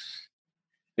safe.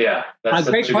 Yeah. That's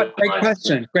great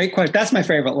question. Great question. That's my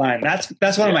favorite line.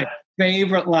 That's one of my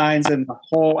favorite lines in the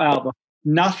whole album.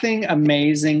 Nothing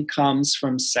amazing comes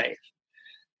from safe.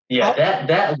 Yeah,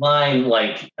 that line,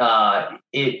 like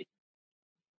it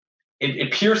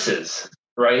pierces,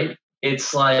 right?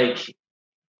 It's like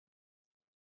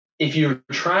if you're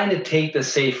trying to take the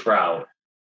safe route,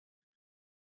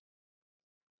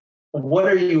 what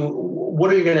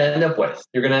what are you going to end up with?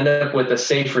 You're going to end up with a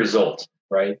safe result,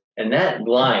 right? And that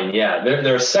line, yeah,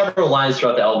 there are several lines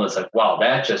throughout the album. It's like, wow,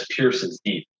 that just pierces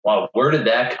deep. Wow, where did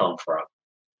that come from?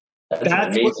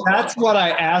 That's what I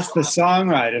asked the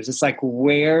songwriters. It's like,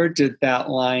 where did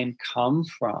that line come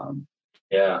from?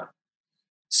 Yeah.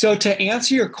 So to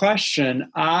answer your question,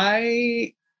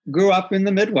 I grew up in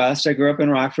the Midwest. I grew up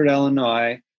in Rockford,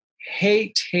 Illinois.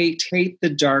 Hate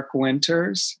the dark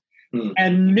winters,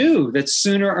 and knew that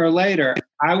sooner or later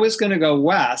I was going to go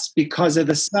west because of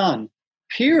the sun,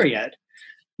 period.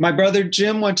 My brother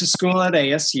Jim went to school at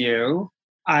ASU.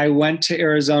 I went to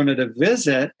Arizona to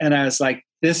visit, and I was like,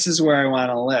 this is where I want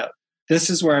to live.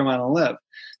 This is where I want to live.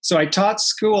 So I taught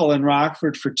school in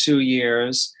Rockford for 2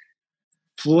 years,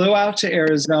 flew out to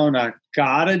Arizona,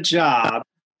 got a job,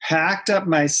 packed up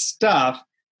my stuff,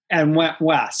 and went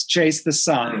west, chased the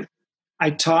sun. I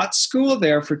taught school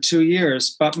there for 2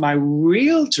 years, but my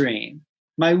real dream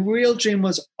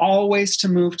was always to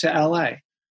move to LA.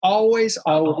 Always.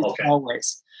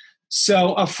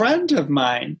 So a friend of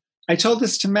mine, I told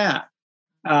this to Matt,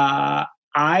 I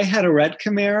had a red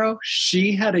Camaro.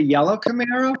 She had a yellow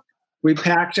Camaro. We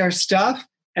packed our stuff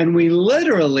and we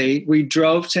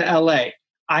drove to LA.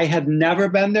 I had never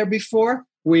been there before.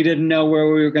 We didn't know where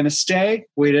we were going to stay.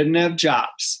 We didn't have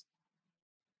jobs.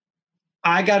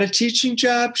 I got a teaching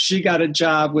job. She got a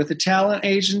job with a talent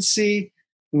agency.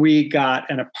 We got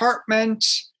an apartment.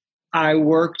 I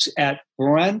worked at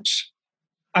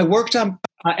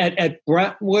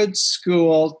Brentwood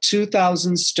School,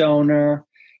 2,000 stoner,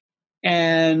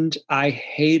 and I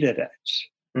hated it.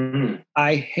 Mm-hmm.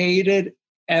 I hated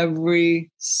every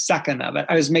second of it.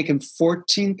 I was making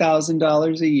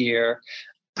 $14,000 a year.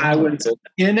 I was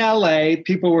in LA.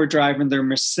 People were driving their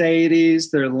Mercedes,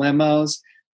 their limos,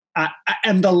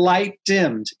 and the light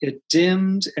dimmed. It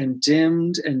dimmed and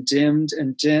dimmed and dimmed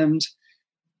and dimmed.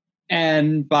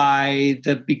 And by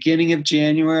the beginning of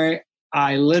January,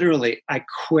 I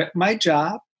quit my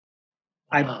job.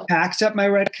 I packed up my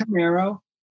red Camaro.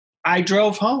 I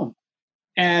drove home.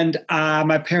 And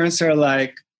my parents are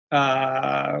like,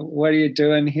 what are you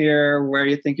doing here? Where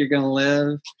do you think you're going to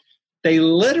live? They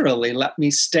literally let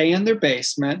me stay in their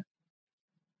basement.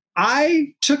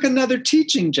 I took another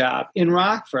teaching job in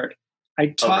Rockford. I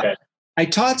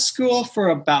taught school for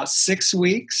about 6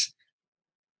 weeks.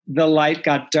 The light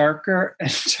got darker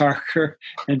and darker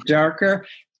and darker.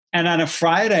 And on a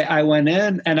Friday, I went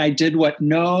in and I did what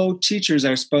no teachers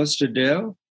are supposed to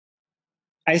do.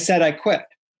 I said, I quit.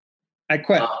 I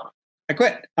quit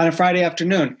on a Friday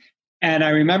afternoon. And I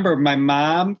remember my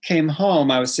mom came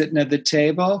home. I was sitting at the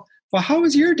table. Well, how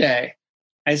was your day?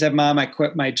 I said, Mom, I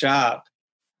quit my job.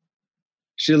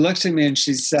 She looked at me and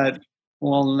she said,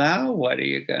 well, now what are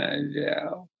you going to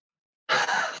do?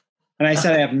 And I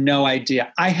said, I have no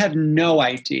idea. I had no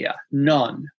idea.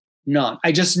 None.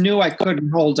 I just knew I couldn't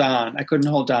hold on. I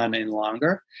couldn't hold on any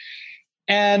longer.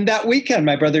 And that weekend,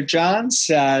 my brother John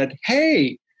said,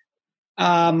 hey,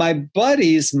 my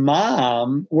buddy's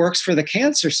mom works for the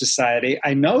Cancer Society.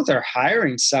 I know they're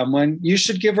hiring someone. You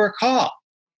should give her a call.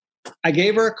 I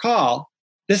gave her a call.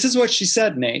 This is what she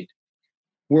said, Nate.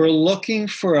 We're looking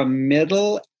for a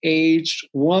middle-aged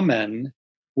woman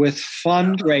with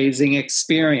fundraising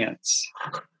experience.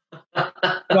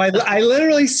 So I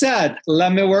literally said,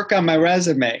 let me work on my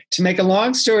resume. To make a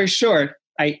long story short,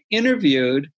 I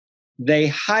interviewed. They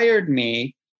hired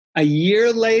me. A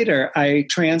year later, I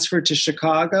transferred to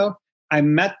Chicago. I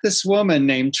met this woman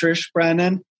named Trish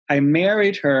Brennan. I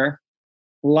married her.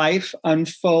 Life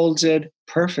unfolded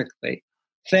perfectly.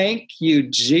 Thank you,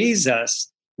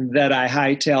 Jesus, that I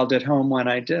hightailed it home when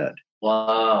I did.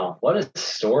 Wow, what a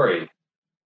story.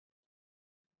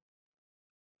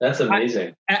 That's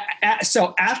amazing.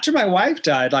 So after my wife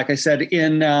died, like I said,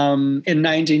 in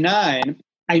 99,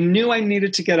 I knew I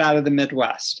needed to get out of the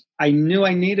Midwest. I knew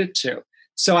I needed to.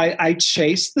 So I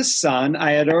chased the sun.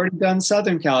 I had already done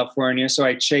Southern California, so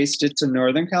I chased it to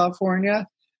Northern California.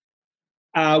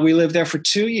 We lived there for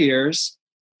 2 years,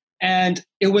 and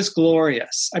it was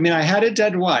glorious. I mean, I had a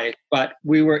dead wife, but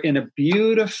we were in a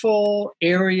beautiful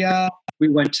area. We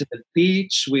went to the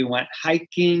beach. We went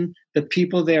hiking. The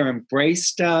people there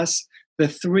embraced us. The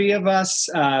three of us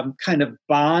kind of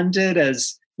bonded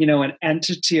as, an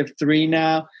entity of three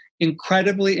now.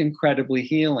 Incredibly, incredibly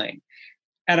healing.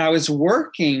 And I was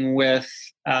working with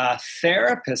a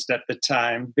therapist at the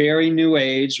time, very new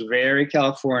age, very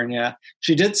California.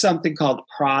 She did something called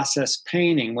process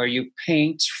painting, where you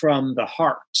paint from the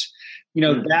heart.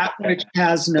 That which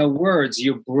has no words,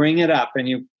 you bring it up and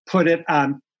you put it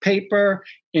on paper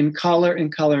in color, in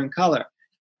color, in color.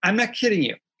 I'm not kidding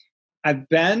you. I've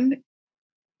been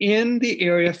in the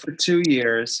area for 2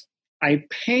 years. I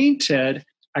painted,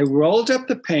 I rolled up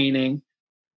the painting,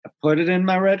 I put it in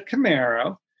my red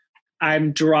Camaro.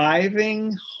 I'm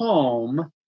driving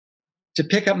home to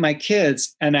pick up my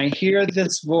kids, and I hear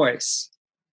this voice.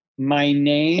 My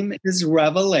name is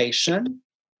Revelation.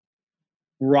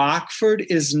 Rockford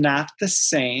is not the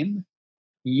same.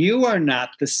 You are not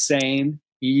the same.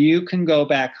 You can go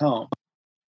back home.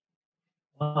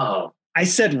 Wow. I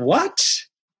said, what?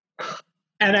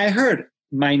 And I heard,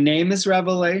 my name is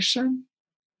Revelation.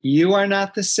 You are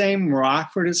not the same.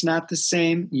 Rockford is not the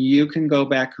same. You can go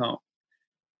back home.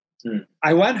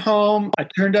 I went home. I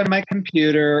turned on my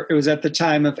computer. It was at the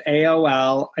time of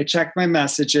AOL. I checked my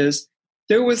messages.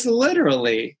 There was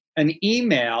literally an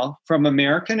email from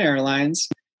American Airlines,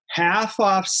 half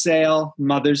off sale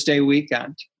Mother's Day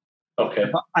weekend. Okay.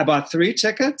 I bought 3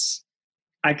 tickets.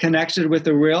 I connected with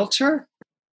a realtor.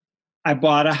 I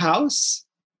bought a house.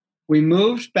 We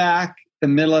moved back the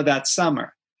middle of that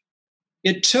summer.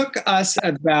 It took us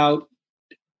about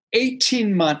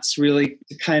 18 months really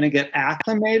to kind of get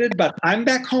acclimated, but I'm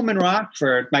back home in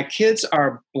Rockford. My kids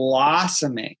are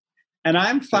blossoming, and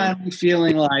I'm finally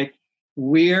feeling like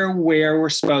we're where we're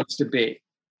supposed to be.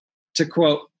 To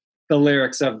quote the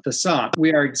lyrics of the song,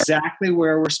 we are exactly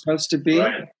where we're supposed to be.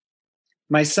 Right.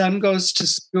 My son goes to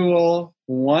school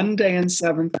 1 day in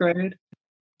 7th grade,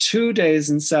 2 days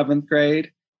in 7th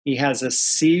grade. He has a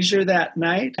seizure that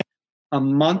night. A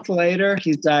month later,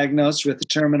 he's diagnosed with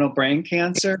terminal brain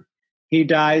cancer. He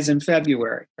dies in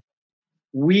February.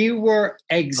 We were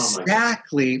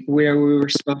exactly where we were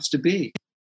supposed to be.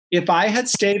 If I had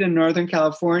stayed in Northern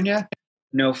California,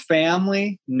 no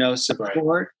family, no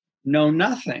support, no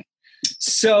nothing.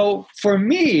 So for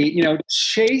me,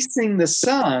 chasing the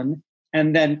sun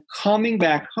and then coming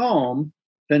back home,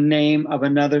 the name of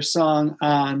another song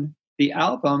on the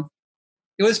album,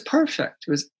 it was perfect.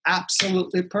 It was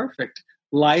absolutely perfect.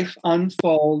 Life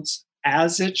unfolds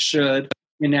as it should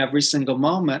in every single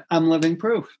moment. I'm living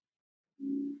proof.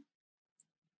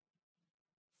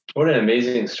 What an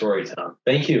amazing story, Tom.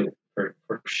 Thank you for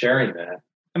sharing that.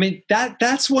 I mean,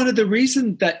 that's one of the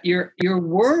reasons that your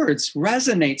words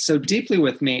resonate so deeply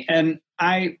with me. And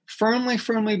I firmly,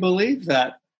 firmly believe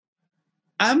that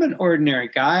I'm an ordinary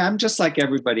guy. I'm just like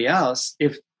everybody else.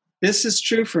 If this is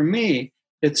true for me,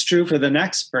 it's true for the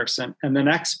next person and the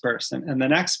next person and the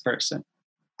next person.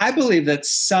 I believe that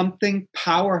something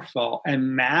powerful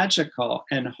and magical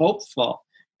and hopeful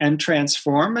and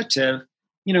transformative,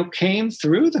 came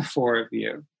through the 4 of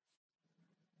you.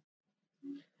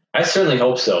 I certainly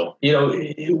hope so.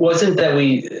 It wasn't that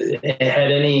we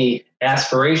had any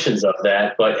aspirations of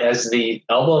that, but as the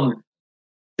album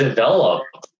developed,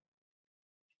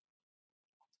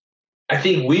 I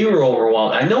think we were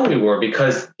overwhelmed. I know we were,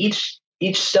 because each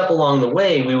step along the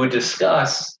way we would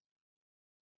discuss,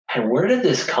 and where did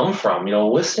this come from?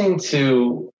 Listening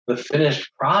to the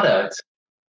finished product,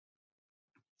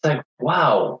 it's like,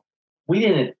 wow, we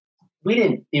didn't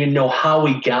even know how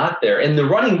we got there. And the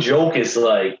running joke is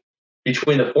like,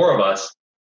 between the 4 of us,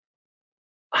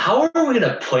 how are we going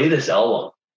to play this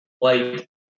album? Like,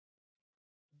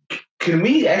 can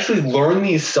we actually learn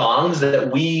these songs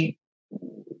that we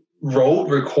wrote,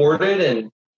 recorded?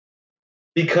 And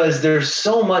because there's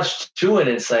so much to it,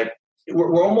 it's like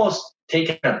we're almost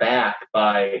taken aback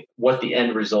by what the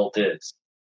end result is.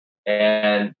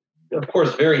 And of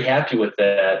course, very happy with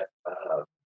that.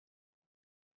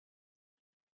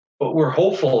 But we're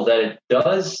hopeful that it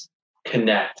does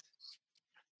connect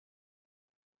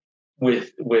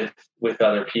with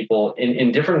other people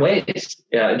in different ways.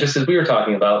 Yeah, just as we were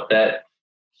talking about, that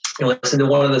you listen to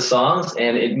one of the songs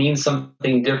and it means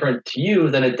something different to you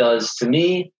than it does to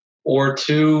me or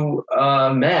to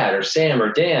Matt or Sam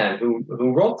or Dan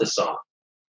who wrote the song.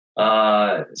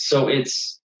 So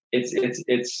it's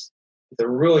a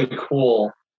really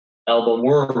cool album.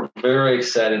 We're very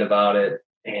excited about it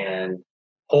and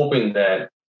hoping that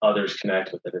others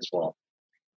connect with it as well.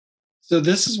 So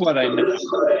this is what I know.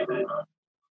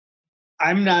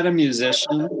 I'm not a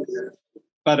musician,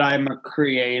 but I'm a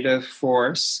creative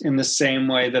force in the same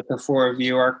way that the 4 of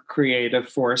you are creative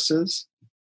forces.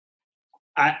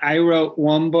 I wrote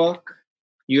 1 book.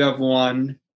 You have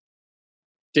 1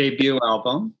 debut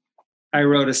album. I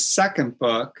wrote a 2nd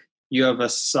book. You have a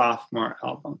sophomore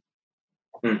album.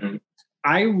 Mm-hmm.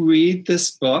 I read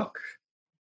this book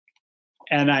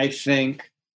and I think,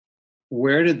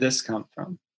 where did this come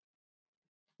from?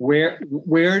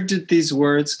 Where did these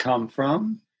words come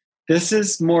from? This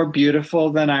is more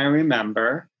beautiful than I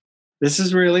remember. This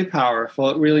is really powerful.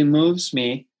 It really moves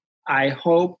me. I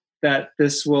hope that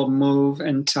this will move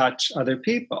and touch other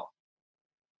people.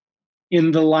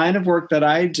 in the line of work that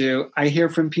I do, I hear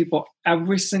from people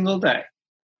every single day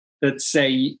that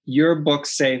say, your book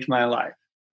saved my life.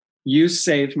 You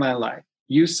saved my life.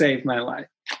 You saved my life.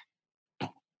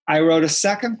 I wrote a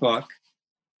second book.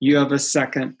 You have a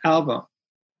second album.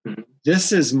 Mhm.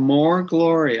 This is more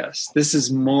glorious. This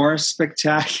is more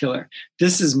spectacular.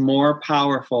 This is more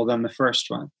powerful than the first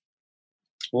one.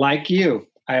 Like you,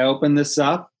 I open this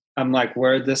up. I'm like,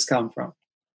 where did this come from?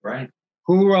 Right.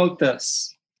 Who wrote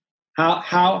this?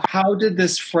 How did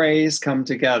this phrase come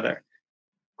together?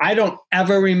 I don't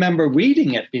ever remember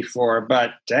reading it before,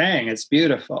 but dang, it's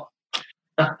beautiful.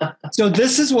 So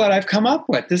this is what I've come up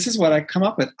with. This is what I've come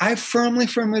up with. I firmly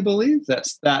believe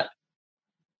this, that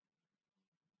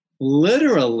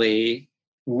literally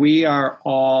we are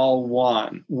all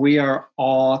one. We are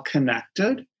all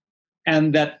connected.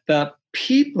 And that the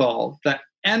people, the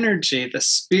energy, the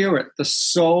spirit, the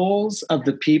souls of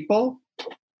the people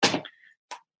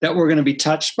that were going to be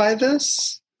touched by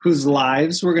this, whose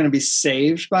lives were going to be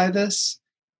saved by this,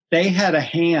 they had a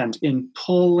hand in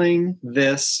pulling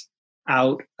this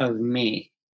out of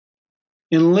me,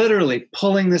 in literally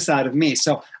pulling this out of me.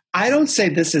 So I don't say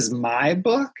this is my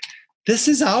book. This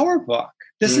is our book.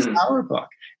 This is our book.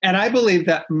 And I believe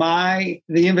that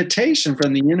the invitation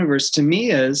from the universe to me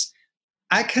is,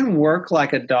 I can work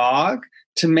like a dog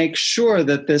to make sure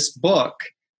that this book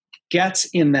gets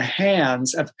in the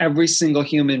hands of every single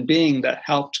human being that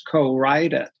helped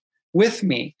co-write it with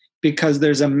me, because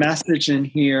there's a message in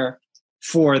here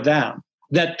for them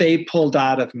that they pulled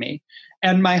out of me.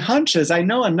 And my hunch is, I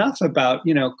know enough about,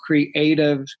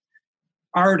 creative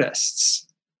artists.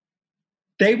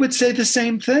 They would say the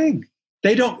same thing.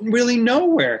 They don't really know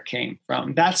where it came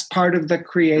from. That's part of the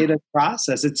creative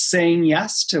process. It's saying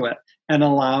yes to it and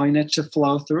allowing it to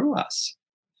flow through us.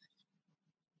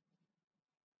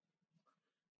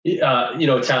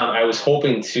 Tom, I was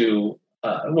hoping to,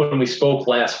 when we spoke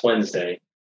last Wednesday,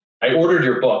 I ordered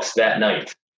your books that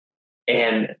night.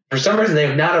 And for some reason, they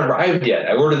have not arrived yet.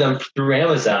 I ordered them through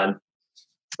Amazon.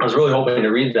 I was really hoping to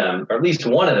read them, or at least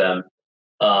one of them,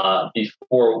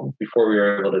 before we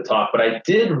were able to talk. But I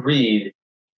did read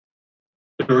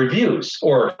the reviews,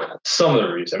 or some of the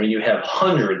reviews. I mean, you have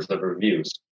hundreds of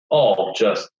reviews, all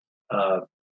just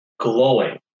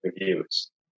glowing reviews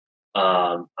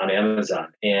on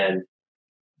Amazon. And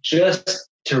just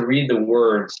to read the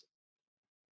words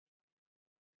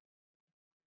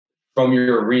from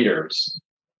your readers,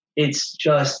 it's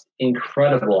just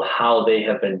incredible how they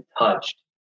have been touched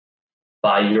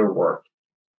by your work,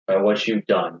 by what you've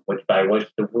done, by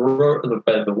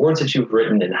the words that you've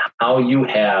written, and how you've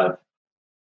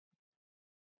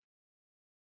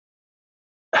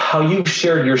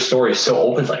shared your story so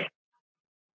openly.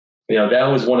 That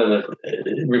was one of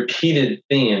the repeated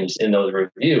themes in those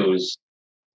reviews,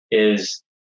 is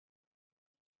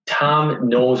Tom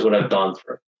knows what I've gone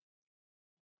through.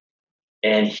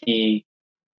 And he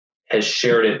has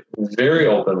shared it very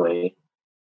openly.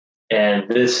 And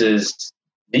this is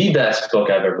the best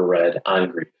book I've ever read on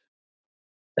grief,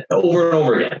 over and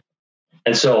over again.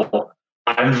 And so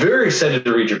I'm very excited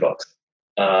to read your books.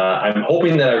 I'm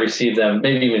hoping that I receive them,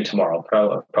 maybe even tomorrow.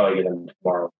 Probably get them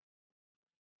tomorrow.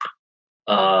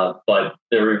 But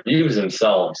the reviews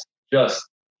themselves, just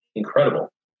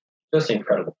incredible. Just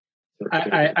incredible.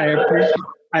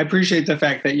 I appreciate the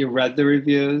fact that you read the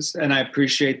reviews, and I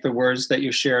appreciate the words that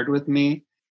you shared with me.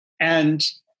 And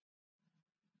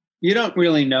you don't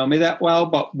really know me that well,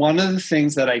 but one of the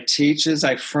things that I teach is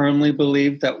I firmly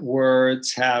believe that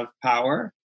words have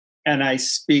power, and I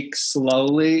speak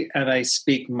slowly and I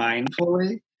speak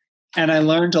mindfully. And I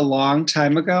learned a long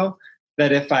time ago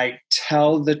that if I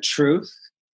tell the truth,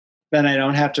 then I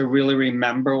don't have to really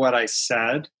remember what I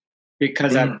said,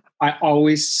 because I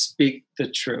always speak the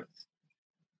truth.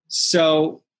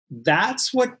 So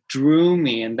that's what drew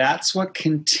me, and that's what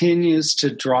continues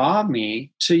to draw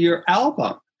me to your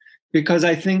album, because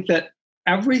I think that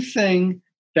everything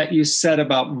that you said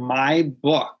about my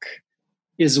book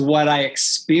is what I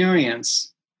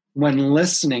experience when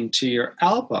listening to your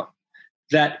album,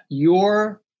 that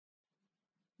you're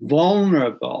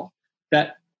vulnerable,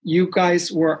 that you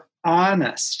guys were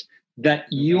honest, that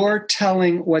you're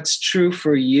telling what's true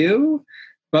for you,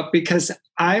 but because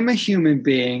I'm a human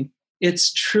being,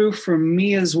 it's true for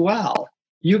me as well.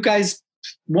 You guys,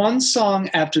 one song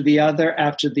after the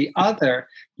other,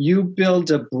 you build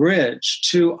a bridge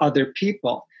to other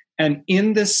people. And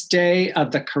in this day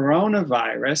of the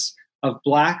coronavirus, of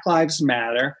Black Lives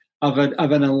Matter, of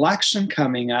an election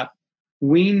coming up,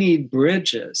 we need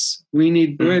bridges. We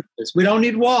need bridges. We don't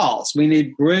need walls. We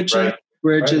need bridges, right.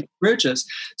 bridges.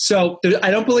 So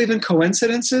I don't believe in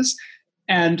coincidences.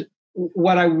 And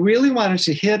what I really wanted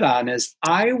to hit on is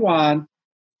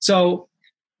so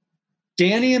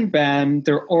Danny and Ben,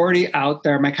 they're already out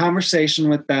there. My conversation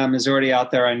with them is already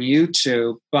out there on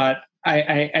YouTube, but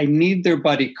I need their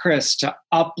buddy Chris to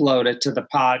upload it to the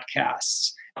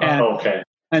podcast. Okay.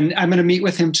 And I'm going to meet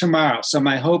with him tomorrow. So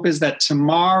my hope is that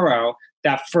tomorrow,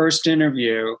 that first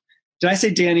interview, did I say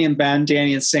Danny and Ben,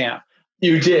 Danny and Sam?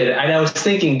 You did. And I was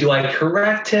thinking, do I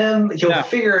correct him? He'll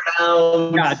figure it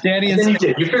out. Yeah, Danny and Sam. Sam. You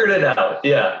did. You figured it out.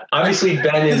 Yeah. Obviously,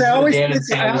 Ben is Dan and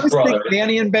Sam's brother.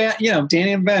 Danny and Ben,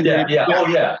 Danny and Ben. Yeah. Oh,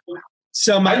 yeah.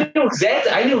 So I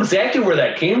knew exactly where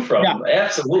that came from. Yeah.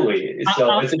 Absolutely.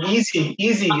 So it's an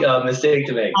easy mistake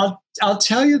to make. I'll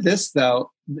tell you this though,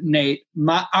 Nate.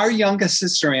 Our youngest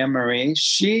sister Anne Marie,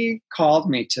 she called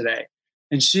me today,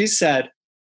 and she said,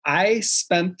 "I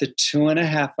spent the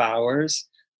 2.5 hours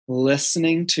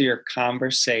listening to your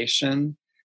conversation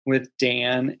with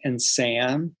Dan and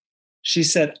Sam." She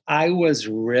said, "I was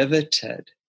riveted."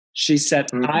 She said,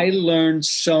 "I learned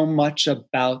so much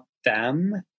about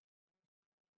them."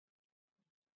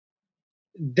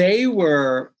 They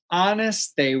were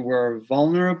honest, they were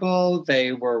vulnerable,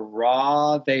 they were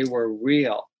raw, they were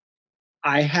real.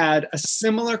 I had a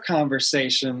similar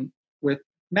conversation with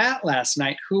Matt last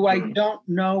night, who I don't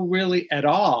know really at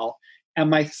all.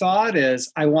 And my thought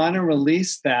is, I want to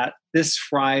release that this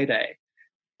Friday.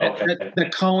 Okay.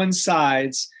 That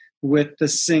coincides with the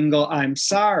single I'm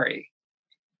Sorry.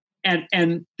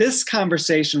 And this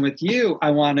conversation with you,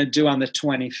 I want to do on the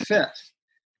 25th,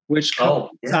 which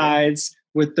coincides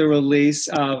with the release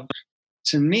of,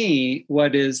 to me,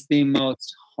 what is the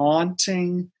most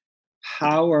haunting,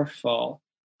 powerful,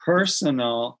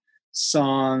 personal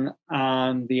song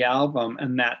on the album,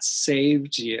 and that's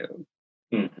Saved You.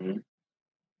 Mm-hmm.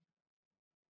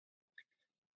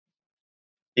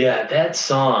 Yeah, that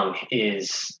song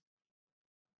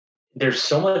there's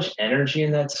so much energy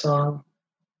in that song.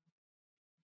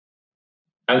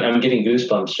 I'm getting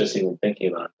goosebumps just even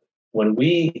thinking about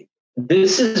it.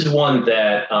 This is one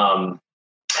that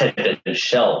had been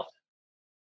shelved.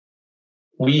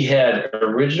 We had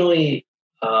originally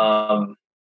thought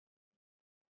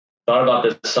about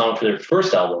this song for their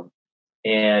first album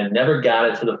and never got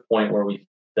it to the point where we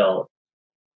felt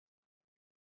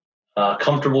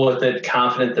comfortable with it,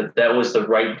 confident that that was the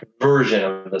right version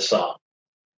of the song.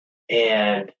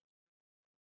 And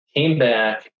came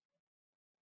back,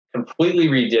 completely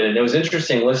redid it. And it was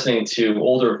interesting listening to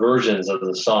older versions of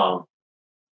the song.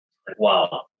 Like,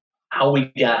 wow, how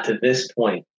we got to this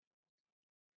point.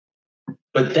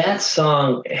 But that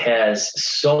song has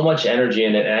so much energy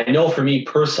in it. And I know for me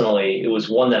personally, it was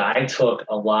one that I took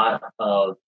a lot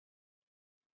of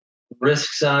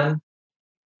risks on.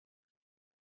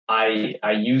 I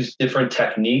used different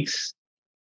techniques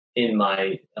in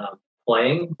my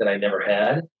playing that I never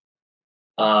had.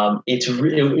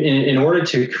 In order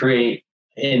to create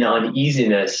an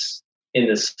uneasiness in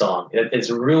this song. It's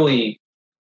really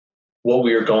what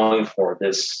we were going for.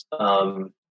 This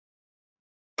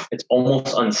it's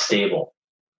almost unstable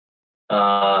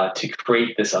to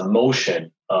create this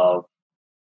emotion of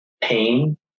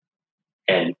pain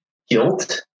and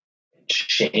guilt and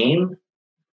shame,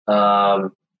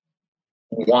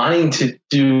 wanting to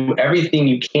do everything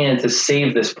you can to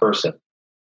save this person,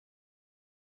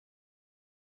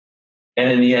 and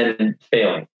in the end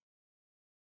failing.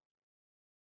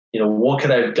 What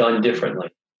could I have done differently?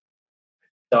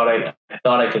 I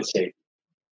thought I could save.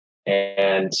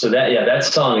 And so that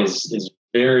song is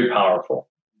very powerful,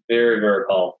 very, very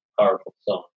powerful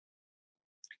song.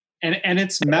 And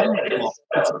it's memorable.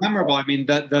 It's memorable. I mean,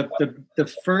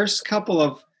 the first couple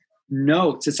of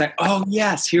notes, it's like, oh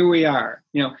yes, here we are.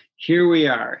 Here we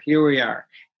are.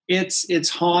 It's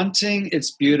haunting.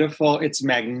 It's beautiful. It's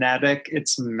magnetic.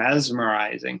 It's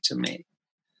mesmerizing to me.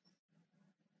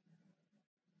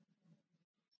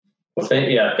 Well,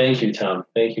 thank you, Tom.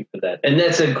 Thank you for that. And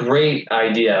that's a great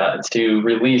idea to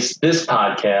release this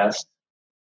podcast.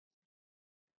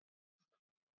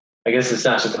 I guess it's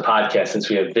not just a podcast since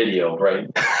we have video, right?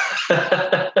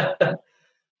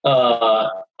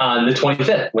 On the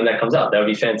 25th, when that comes out, that would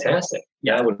be fantastic.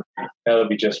 Yeah, that would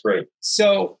be just great.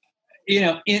 So,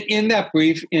 in that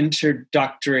brief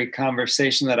introductory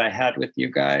conversation that I had with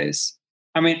you guys,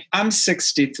 I mean, I'm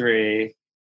 63.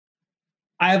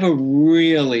 I have a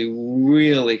really,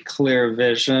 really clear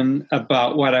vision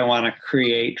about what I want to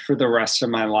create for the rest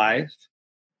of my life.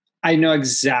 I know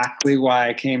exactly why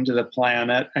I came to the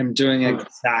planet. I'm doing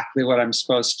exactly what I'm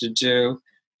supposed to do.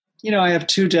 I have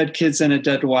 2 dead kids and a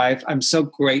dead wife. I'm so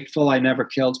grateful I never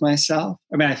killed myself.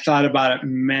 I mean, I thought about it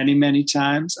many, many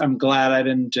times. I'm glad I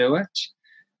didn't do it.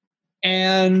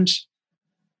 And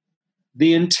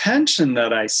the intention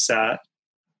that I set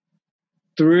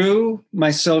through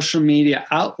my social media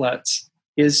outlets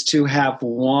is to have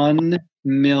 1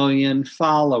 million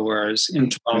followers in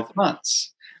 12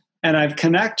 months. And I've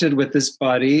connected with this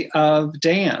buddy of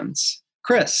Dan's,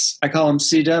 Chris. I call him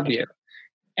CW.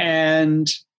 And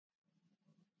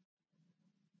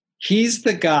he's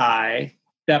the guy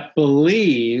that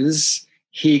believes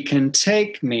he can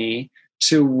take me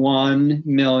to 1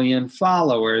 million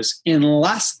followers in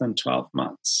less than 12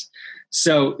 months.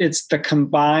 So it's the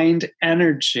combined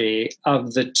energy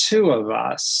of the two of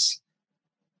us.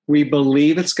 We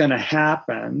believe it's going to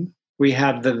happen. We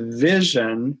have the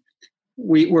vision.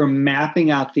 We're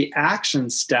mapping out the action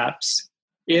steps.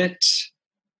 It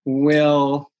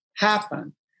will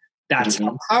happen. That's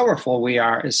how powerful we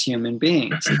are as human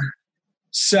beings.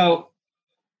 So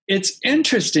it's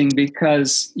interesting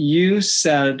because you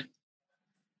said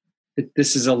that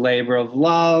this is a labor of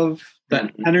love, the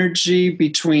energy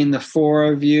between the four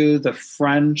of you, the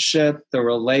friendship, the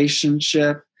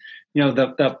relationship,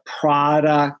 the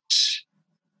product,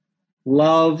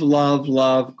 love, love,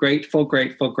 love, grateful,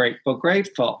 grateful, grateful,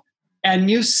 grateful.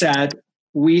 And you said,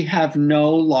 we have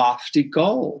no lofty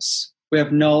goals. We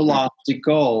have no lofty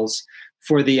goals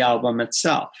for the album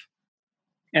itself.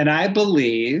 And I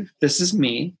believe, this is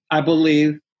me, I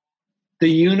believe the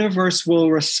universe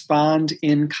will respond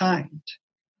in kind.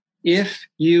 If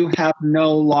you have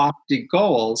no lofty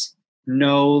goals,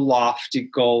 no lofty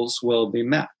goals will be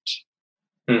met.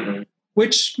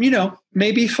 Which,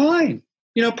 may be fine.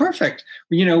 Perfect.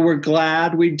 We're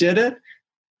glad we did it.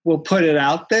 We'll put it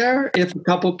out there. If a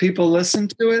couple people listen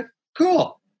to it,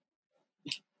 cool.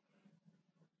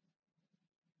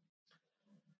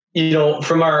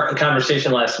 From our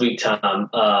conversation last week, Tom,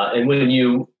 and when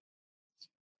you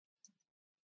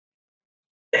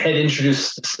had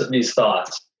introduced these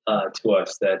thoughts to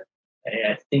us, that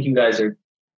I think you guys are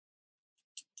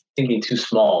thinking too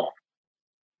small.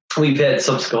 We've had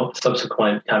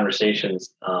subsequent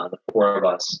conversations, the four of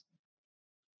us.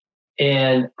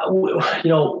 And,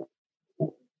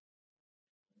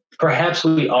 perhaps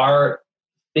we are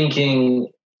thinking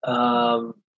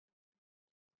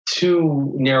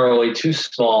too narrowly, too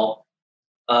small.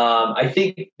 I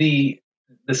think the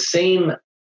same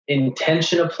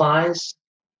intention applies,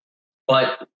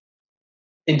 but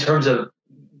in terms of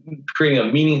creating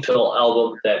a meaningful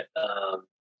album that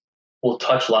will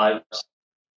touch lives.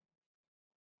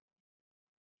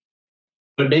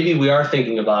 But maybe we are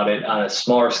thinking about it on a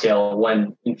smaller scale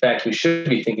when, in fact, we should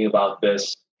be thinking about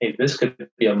this. Hey, this could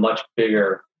be a much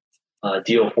bigger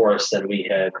deal for us than we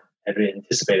had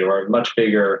anticipated, or a much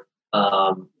bigger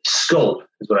scope,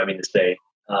 is what I mean to say,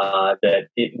 that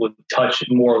it would touch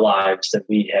more lives than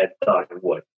we had thought it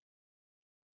would.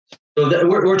 So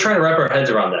we're trying to wrap our heads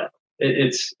around that.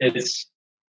 It's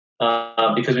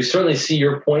because we certainly see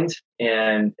your point,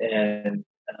 and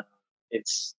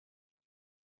it's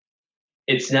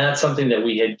not something that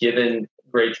we had given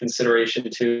great consideration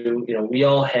to. We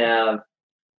all have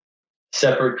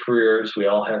separate careers. We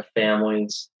all have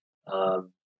families.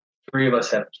 Three of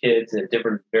us have kids at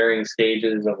different varying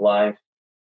stages of life,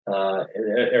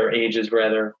 or ages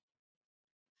rather.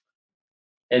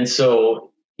 And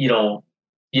so,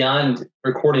 beyond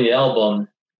recording the album,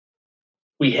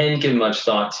 we hadn't given much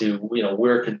thought to,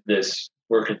 where could this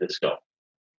go?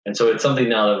 And so it's something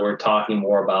now that we're talking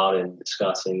more about and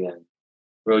discussing and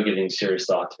really giving serious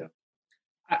thought to.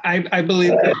 I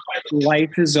believe that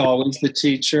life is always the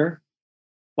teacher.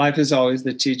 Life is always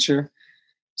the teacher.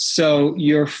 So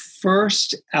your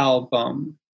first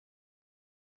album,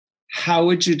 how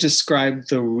would you describe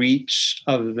the reach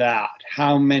of that?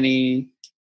 How many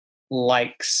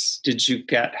likes did you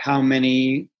get? How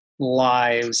many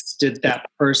lives did that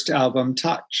first album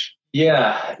touch?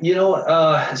 Yeah,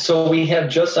 so we have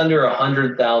just under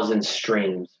 100,000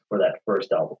 streams for that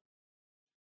first album,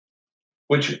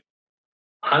 which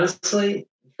honestly,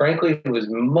 frankly, was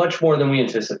much more than we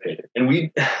anticipated. And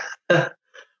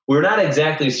we're not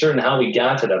exactly certain how we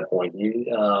got to that point.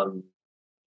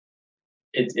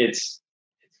 It's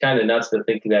kind of nuts to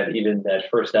think that even that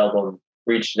first album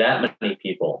reached that many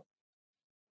people.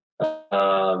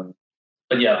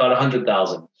 But yeah, about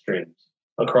 100,000 streams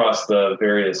across the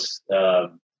various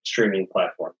streaming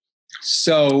platforms.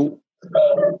 So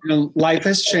life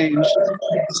has changed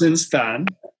since then.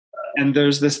 And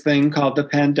there's this thing called the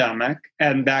pandemic,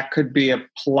 and that could be a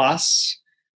plus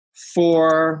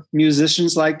for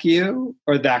musicians like you,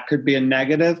 or that could be a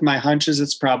negative. My hunch is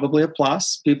it's probably a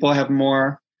plus. People have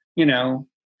more,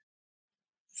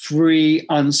 free,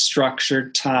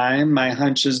 unstructured time. My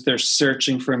hunch is they're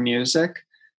searching for music.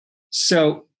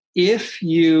 So if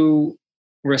you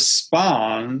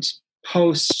respond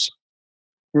post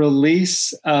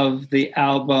release of the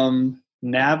album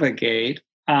Navigate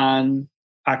on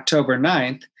October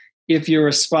 9th, if your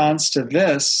response to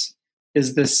this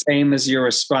is the same as your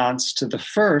response to the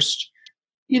first,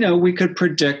 we could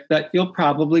predict that you'll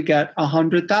probably get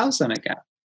 100,000 again.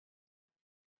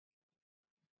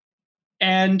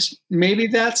 And maybe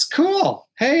that's cool.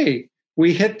 Hey,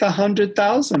 we hit the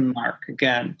 100,000 mark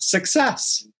again.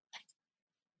 Success.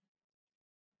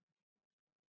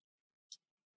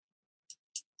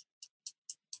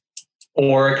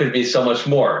 Or it could be so much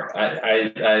more.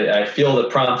 I feel the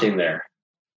prompting there.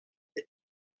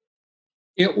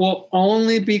 It will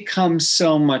only become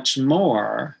so much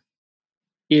more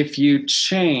if you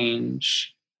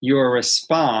change your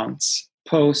response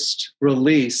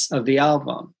post-release of the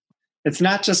album. It's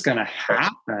not just going to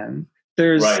happen.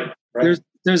 There's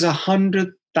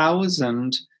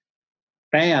 100,000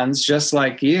 fans just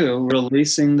like you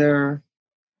releasing their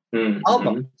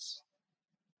albums.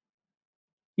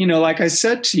 Like I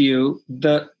said to you,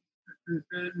 the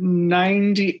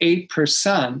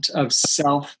 98% of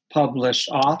self-published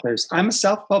authors, I'm a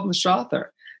self-published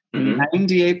author,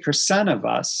 98% of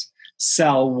us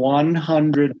sell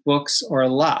 100 books or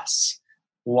less.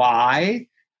 Why?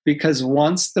 Because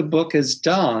once the book is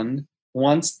done,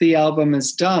 once the album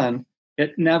is done,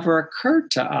 it never occurred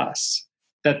to us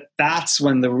that that's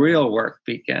when the real work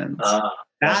begins.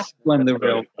 That's when the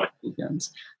real work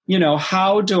begins.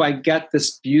 How do I get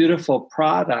this beautiful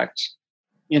product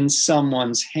in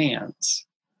someone's hands?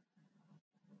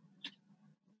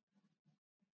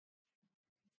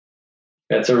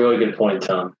 That's a really good point,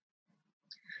 Tom.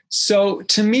 So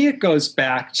to me, it goes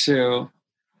back to,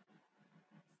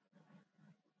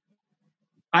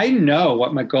 I know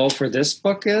what my goal for this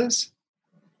book is.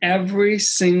 Every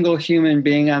single human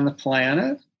being on the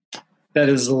planet that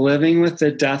is living with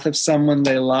the death of someone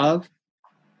they love,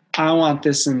 I want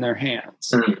this in their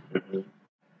hands.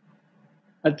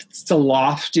 It's a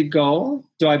lofty goal.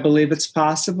 Do I believe it's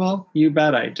possible? You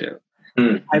bet I do.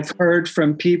 I've heard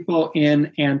from people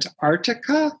in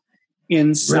Antarctica,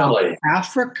 in South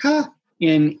Africa,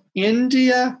 in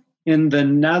India, in the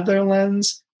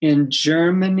Netherlands, in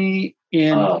Germany,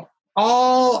 in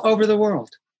all over the world.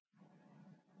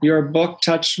 Your book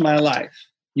touched my life.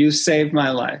 You saved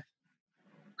my life.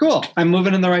 Cool. I'm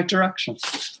moving in the right direction.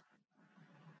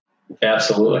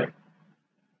 Absolutely.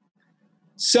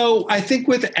 So I think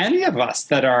with any of us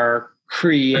that are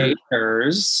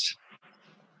creators,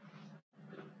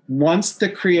 once the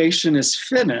creation is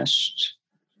finished,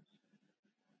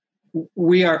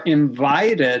 we are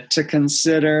invited to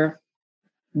consider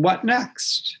what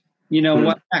next?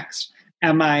 What next?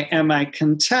 Am I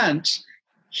content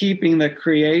keeping the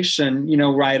creation,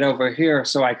 right over here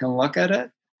so I can look at it?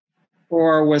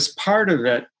 Or was part of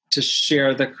it to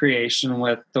share the creation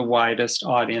with the widest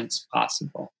audience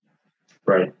possible?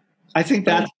 Right. I think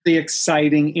that's the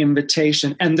exciting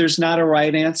invitation. And there's not a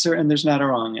right answer and there's not a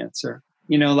wrong answer.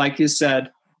 Like you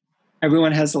said,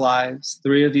 everyone has lives.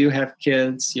 3 of you have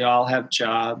kids. You all have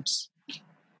jobs.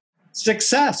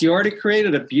 Success. You already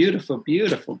created a beautiful,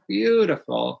 beautiful,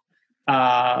 beautiful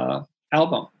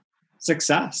album.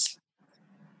 Success.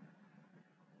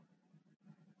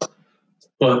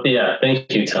 Well, yeah.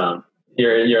 Thank you, Tom.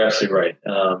 You're absolutely right.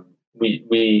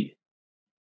 We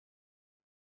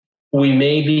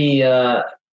may be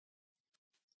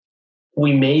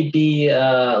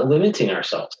limiting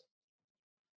ourselves,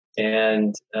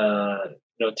 and to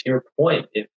your point,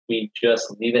 if we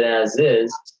just leave it as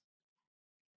is,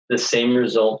 the same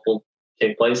result will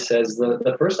take place as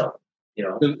the first album.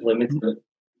 Limited.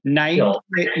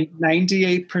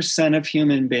 98% of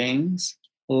human beings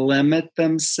limit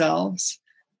themselves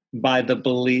by the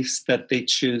beliefs that they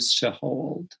choose to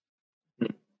hold.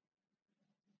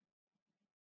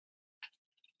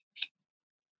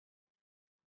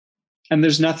 And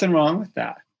there's nothing wrong with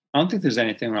that. I don't think there's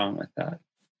anything wrong with that.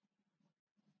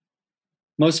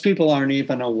 Most people aren't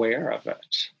even aware of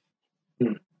it.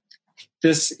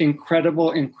 This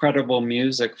incredible, incredible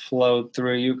music flowed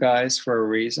through you guys for a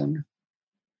reason.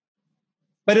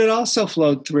 But it also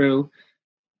flowed through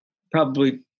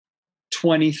probably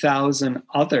 20,000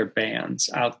 other bands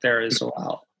out there as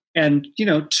well. And,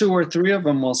 2 or 3 of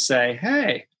them will say,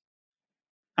 hey,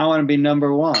 I want to be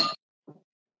number 1.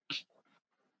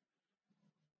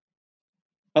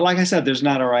 But like I said, there's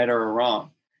not a right or a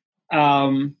wrong.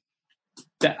 The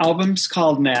album's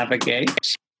called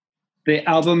Navigate. The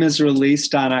album is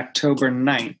released on October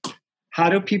 9th. How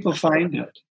do people find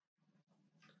it?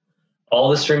 All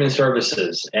the streaming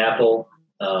services, Apple,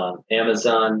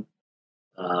 Amazon,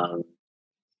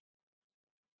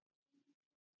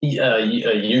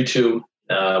 YouTube.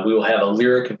 We will have a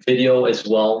lyric video as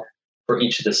well for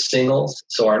each of the singles.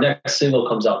 So our next single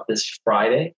comes out this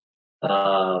Friday,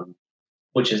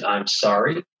 which is I'm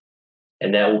Sorry.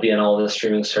 And that will be on all the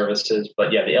streaming services.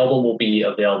 But yeah, the album will be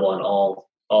available on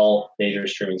all major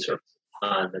streaming services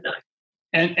on the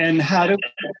 9th. And how do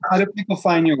people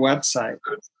find your website?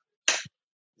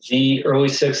 The Early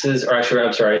Sixes, or actually,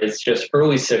 I'm sorry, it's just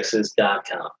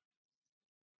earlysixes.com.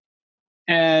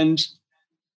 And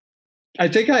I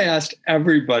think I asked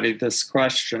everybody this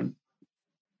question.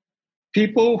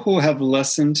 People who have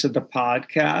listened to the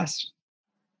podcast,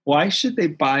 why should they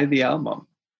buy the album?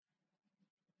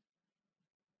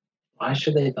 Why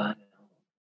should they buy the album?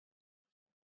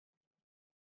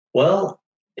 Well,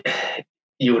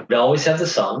 you would always have the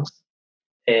songs,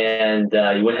 and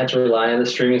you wouldn't have to rely on the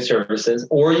streaming services,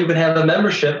 or you could have a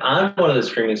membership on one of the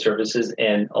streaming services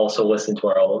and also listen to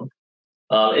our album.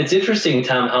 It's interesting,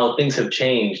 Tom, how things have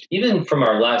changed, even from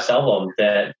our last album,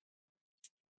 that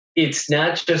it's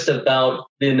not just about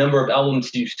the number of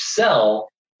albums you sell,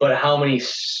 but how many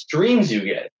streams you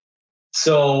get.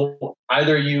 So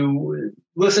either you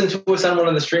listen to us on one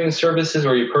of the streaming services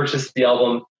or you purchase the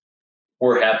album,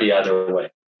 we're happy either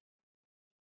way.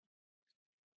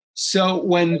 So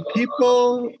when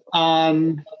people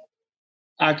on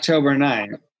October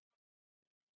 9th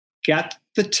get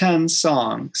the 10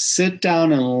 songs, sit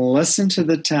down and listen to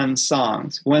the 10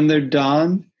 songs, when they're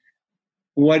done,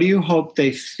 what do you hope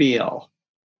they feel?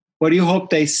 What do you hope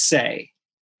they say?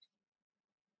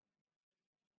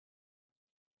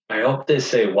 I hope they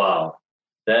say, wow,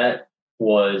 that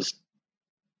was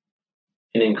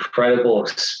an incredible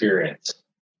experience.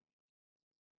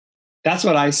 That's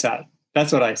what I said.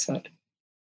 That's what I said.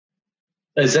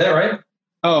 Is that right?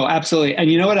 Oh, absolutely. And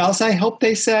you know what else I hope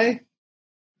they say?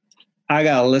 I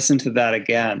got to listen to that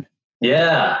again.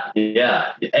 Yeah.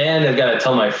 And I've got to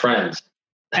tell my friends.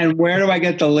 And where do I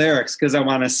get the lyrics? Because I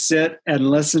want to sit and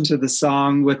listen to the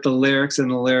song with the lyrics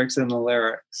and the lyrics and the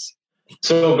lyrics.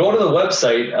 So go to the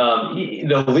website.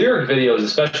 The lyric videos,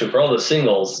 especially for all the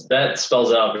singles, that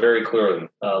spells out very clearly,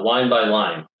 line by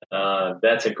line.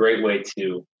 That's a great way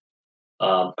to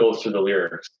go through the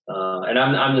lyrics. And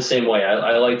I'm the same way.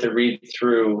 I like to read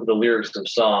through the lyrics of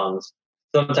songs.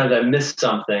 Sometimes I miss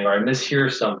something or I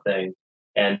mishear something,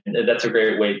 and that's a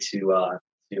great way to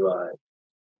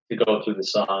go through the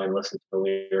song and listen to the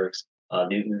lyrics,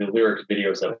 the lyric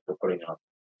videos that we're putting out.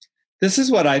 This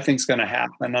is what I think is going to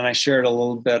happen, and I shared a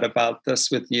little bit about this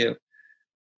with you.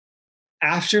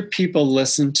 After people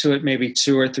listen to it maybe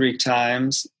 2 or 3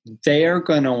 times, they are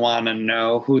going to want to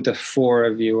know who the 4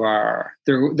 of you are.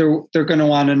 They're going to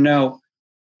want to know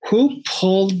who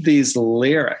pulled these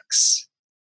lyrics.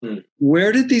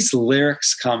 Where did these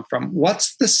lyrics come from?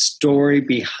 What's the story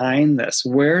behind this?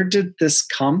 Where did this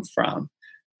come from?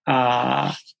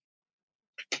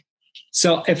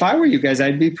 So if I were you guys,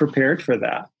 I'd be prepared for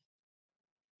that.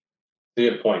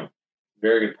 Good point.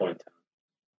 Very good point.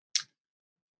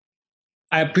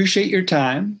 I appreciate your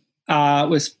time. It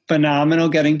was phenomenal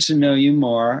getting to know you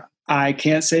more. I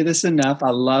can't say this enough. I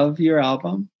love your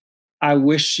album. I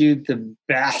wish you the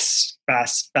best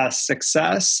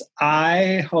success.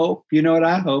 I hope, you know what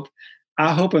I hope?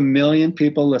 I hope 1 million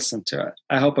people listen to it.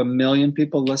 I hope 1 million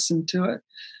people listen to it.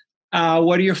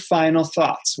 What are your final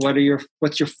thoughts?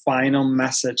 What's your final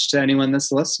message to anyone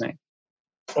that's listening?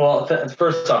 Well,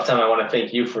 first off, Tom, I want to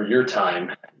thank you for your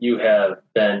time. You have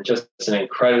been just an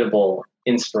incredible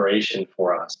inspiration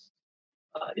for us.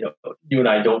 You and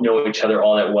I don't know each other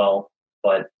all that well,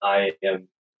 but I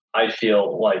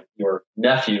feel like your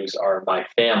nephews are my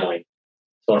family.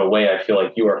 So in a way, I feel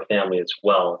like you are family as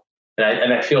well.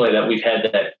 And I feel like that we've had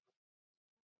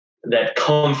that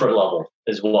comfort level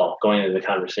as well going into the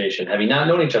conversation, having not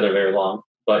known each other very long,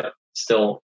 but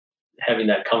still having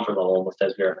that comfort level almost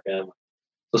as we are family.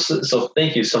 So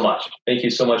thank you so much. Thank you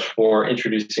so much for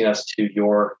introducing us to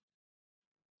your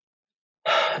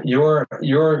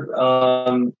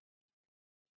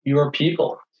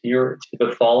people, to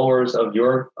the followers of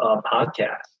your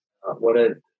podcast. What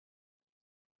a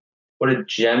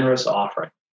generous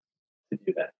offering to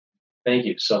do that. Thank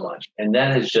you so much. And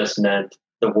that has just meant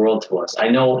the world to us. I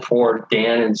know for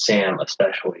Dan and Sam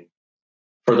especially,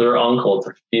 for their uncle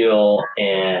to feel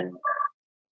and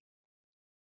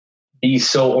be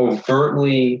so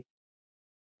overtly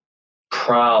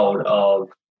proud of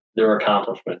their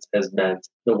accomplishments has meant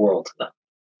the world to them.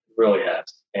 It really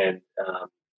has. And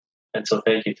so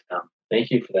thank you, Tom. Thank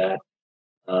you for that.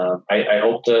 I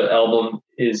hope the album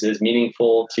is as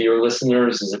meaningful to your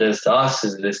listeners as it is to us,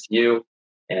 as it is to you.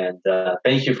 And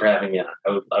thank you for having me on.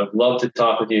 I would love to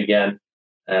talk with you again,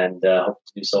 and hope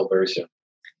to do so very soon.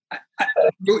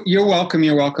 You're welcome.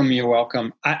 You're welcome. You're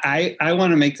welcome. I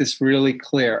want to make this really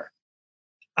clear.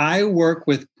 I work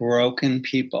with broken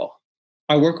people.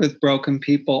 I work with broken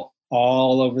people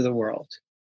all over the world.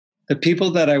 The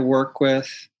people that I work with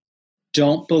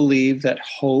don't believe that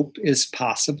hope is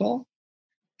possible.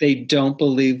 They don't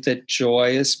believe that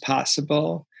joy is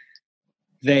possible.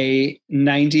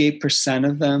 98%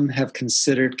 of them have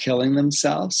considered killing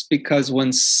themselves, because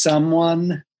when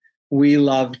someone we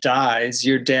love dies,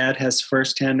 your dad has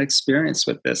firsthand experience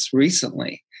with this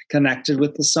recently, connected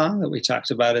with the song that we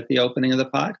talked about at the opening of the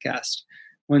podcast.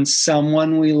 When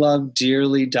someone we love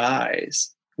dearly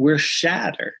dies, we're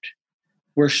shattered.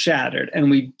 We're shattered. And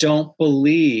we don't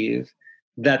believe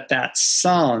that that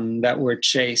sun that we're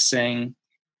chasing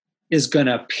is going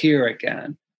to appear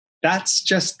again. That's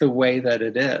just the way that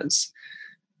it is.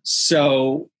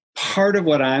 So part of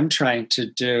what I'm trying to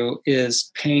do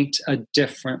is paint a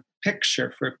different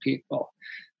picture for people,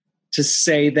 to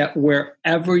say that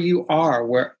wherever you are,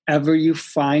 wherever you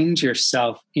find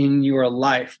yourself in your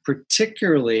life,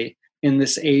 particularly in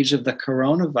this age of the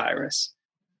coronavirus,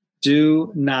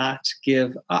 do not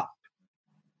give up.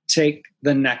 Take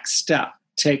the next step.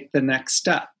 Take the next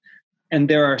step. And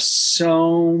there are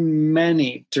so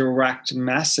many direct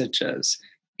messages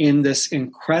in this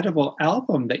incredible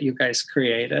album that you guys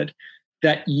created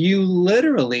that you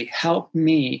literally helped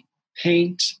me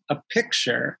paint a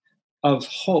picture of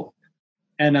hope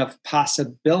and of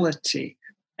possibility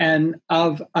and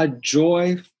of a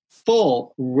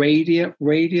joyful,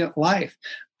 radiant life.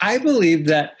 I believe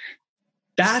that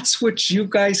that's what you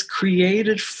guys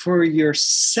created for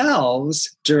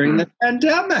yourselves during the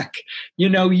pandemic. You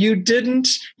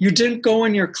didn't go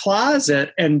in your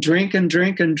closet and drink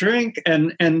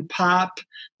and pop,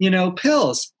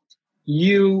 pills.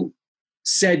 You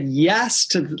said yes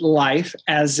to life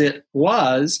as it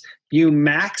was. You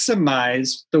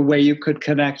maximized the way you could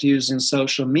connect using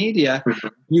social media.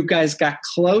 You guys got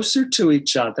closer to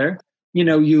each other.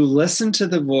 You listened to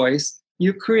the voice.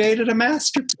 You created a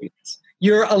masterpiece.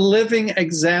 You're a living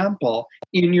example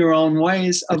in your own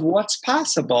ways of what's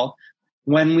possible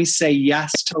when we say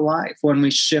yes to life, when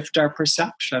we shift our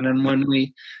perception, and when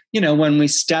we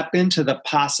step into the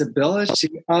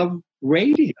possibility of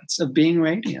radiance, of being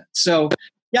radiant. So,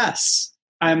 yes,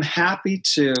 I'm happy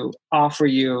to offer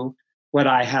you what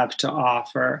I have to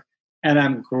offer. And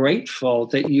I'm grateful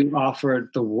that you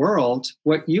offered the world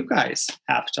what you guys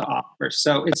have to offer.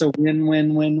 So it's a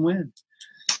win-win-win-win.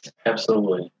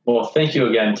 Absolutely. Well, thank you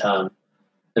again, Tom.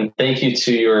 And thank you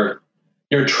to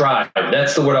your tribe.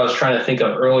 That's the word I was trying to think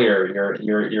of earlier.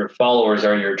 Your followers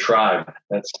are your tribe.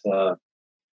 That's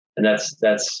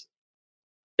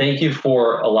thank you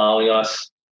for allowing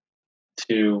us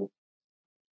in to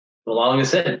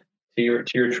your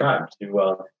tribe to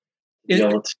be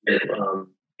able to be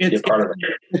a part of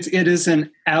it. It is an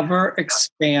ever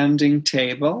expanding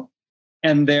table,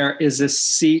 and there is a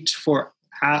seat for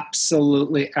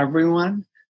absolutely everyone.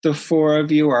 The four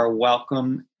of you are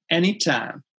welcome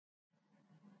anytime.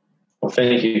 Well,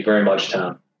 thank you very much,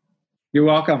 Tom. You're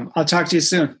welcome. I'll talk to you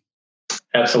soon.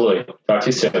 Absolutely. Talk to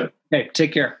you soon. Okay,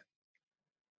 take care.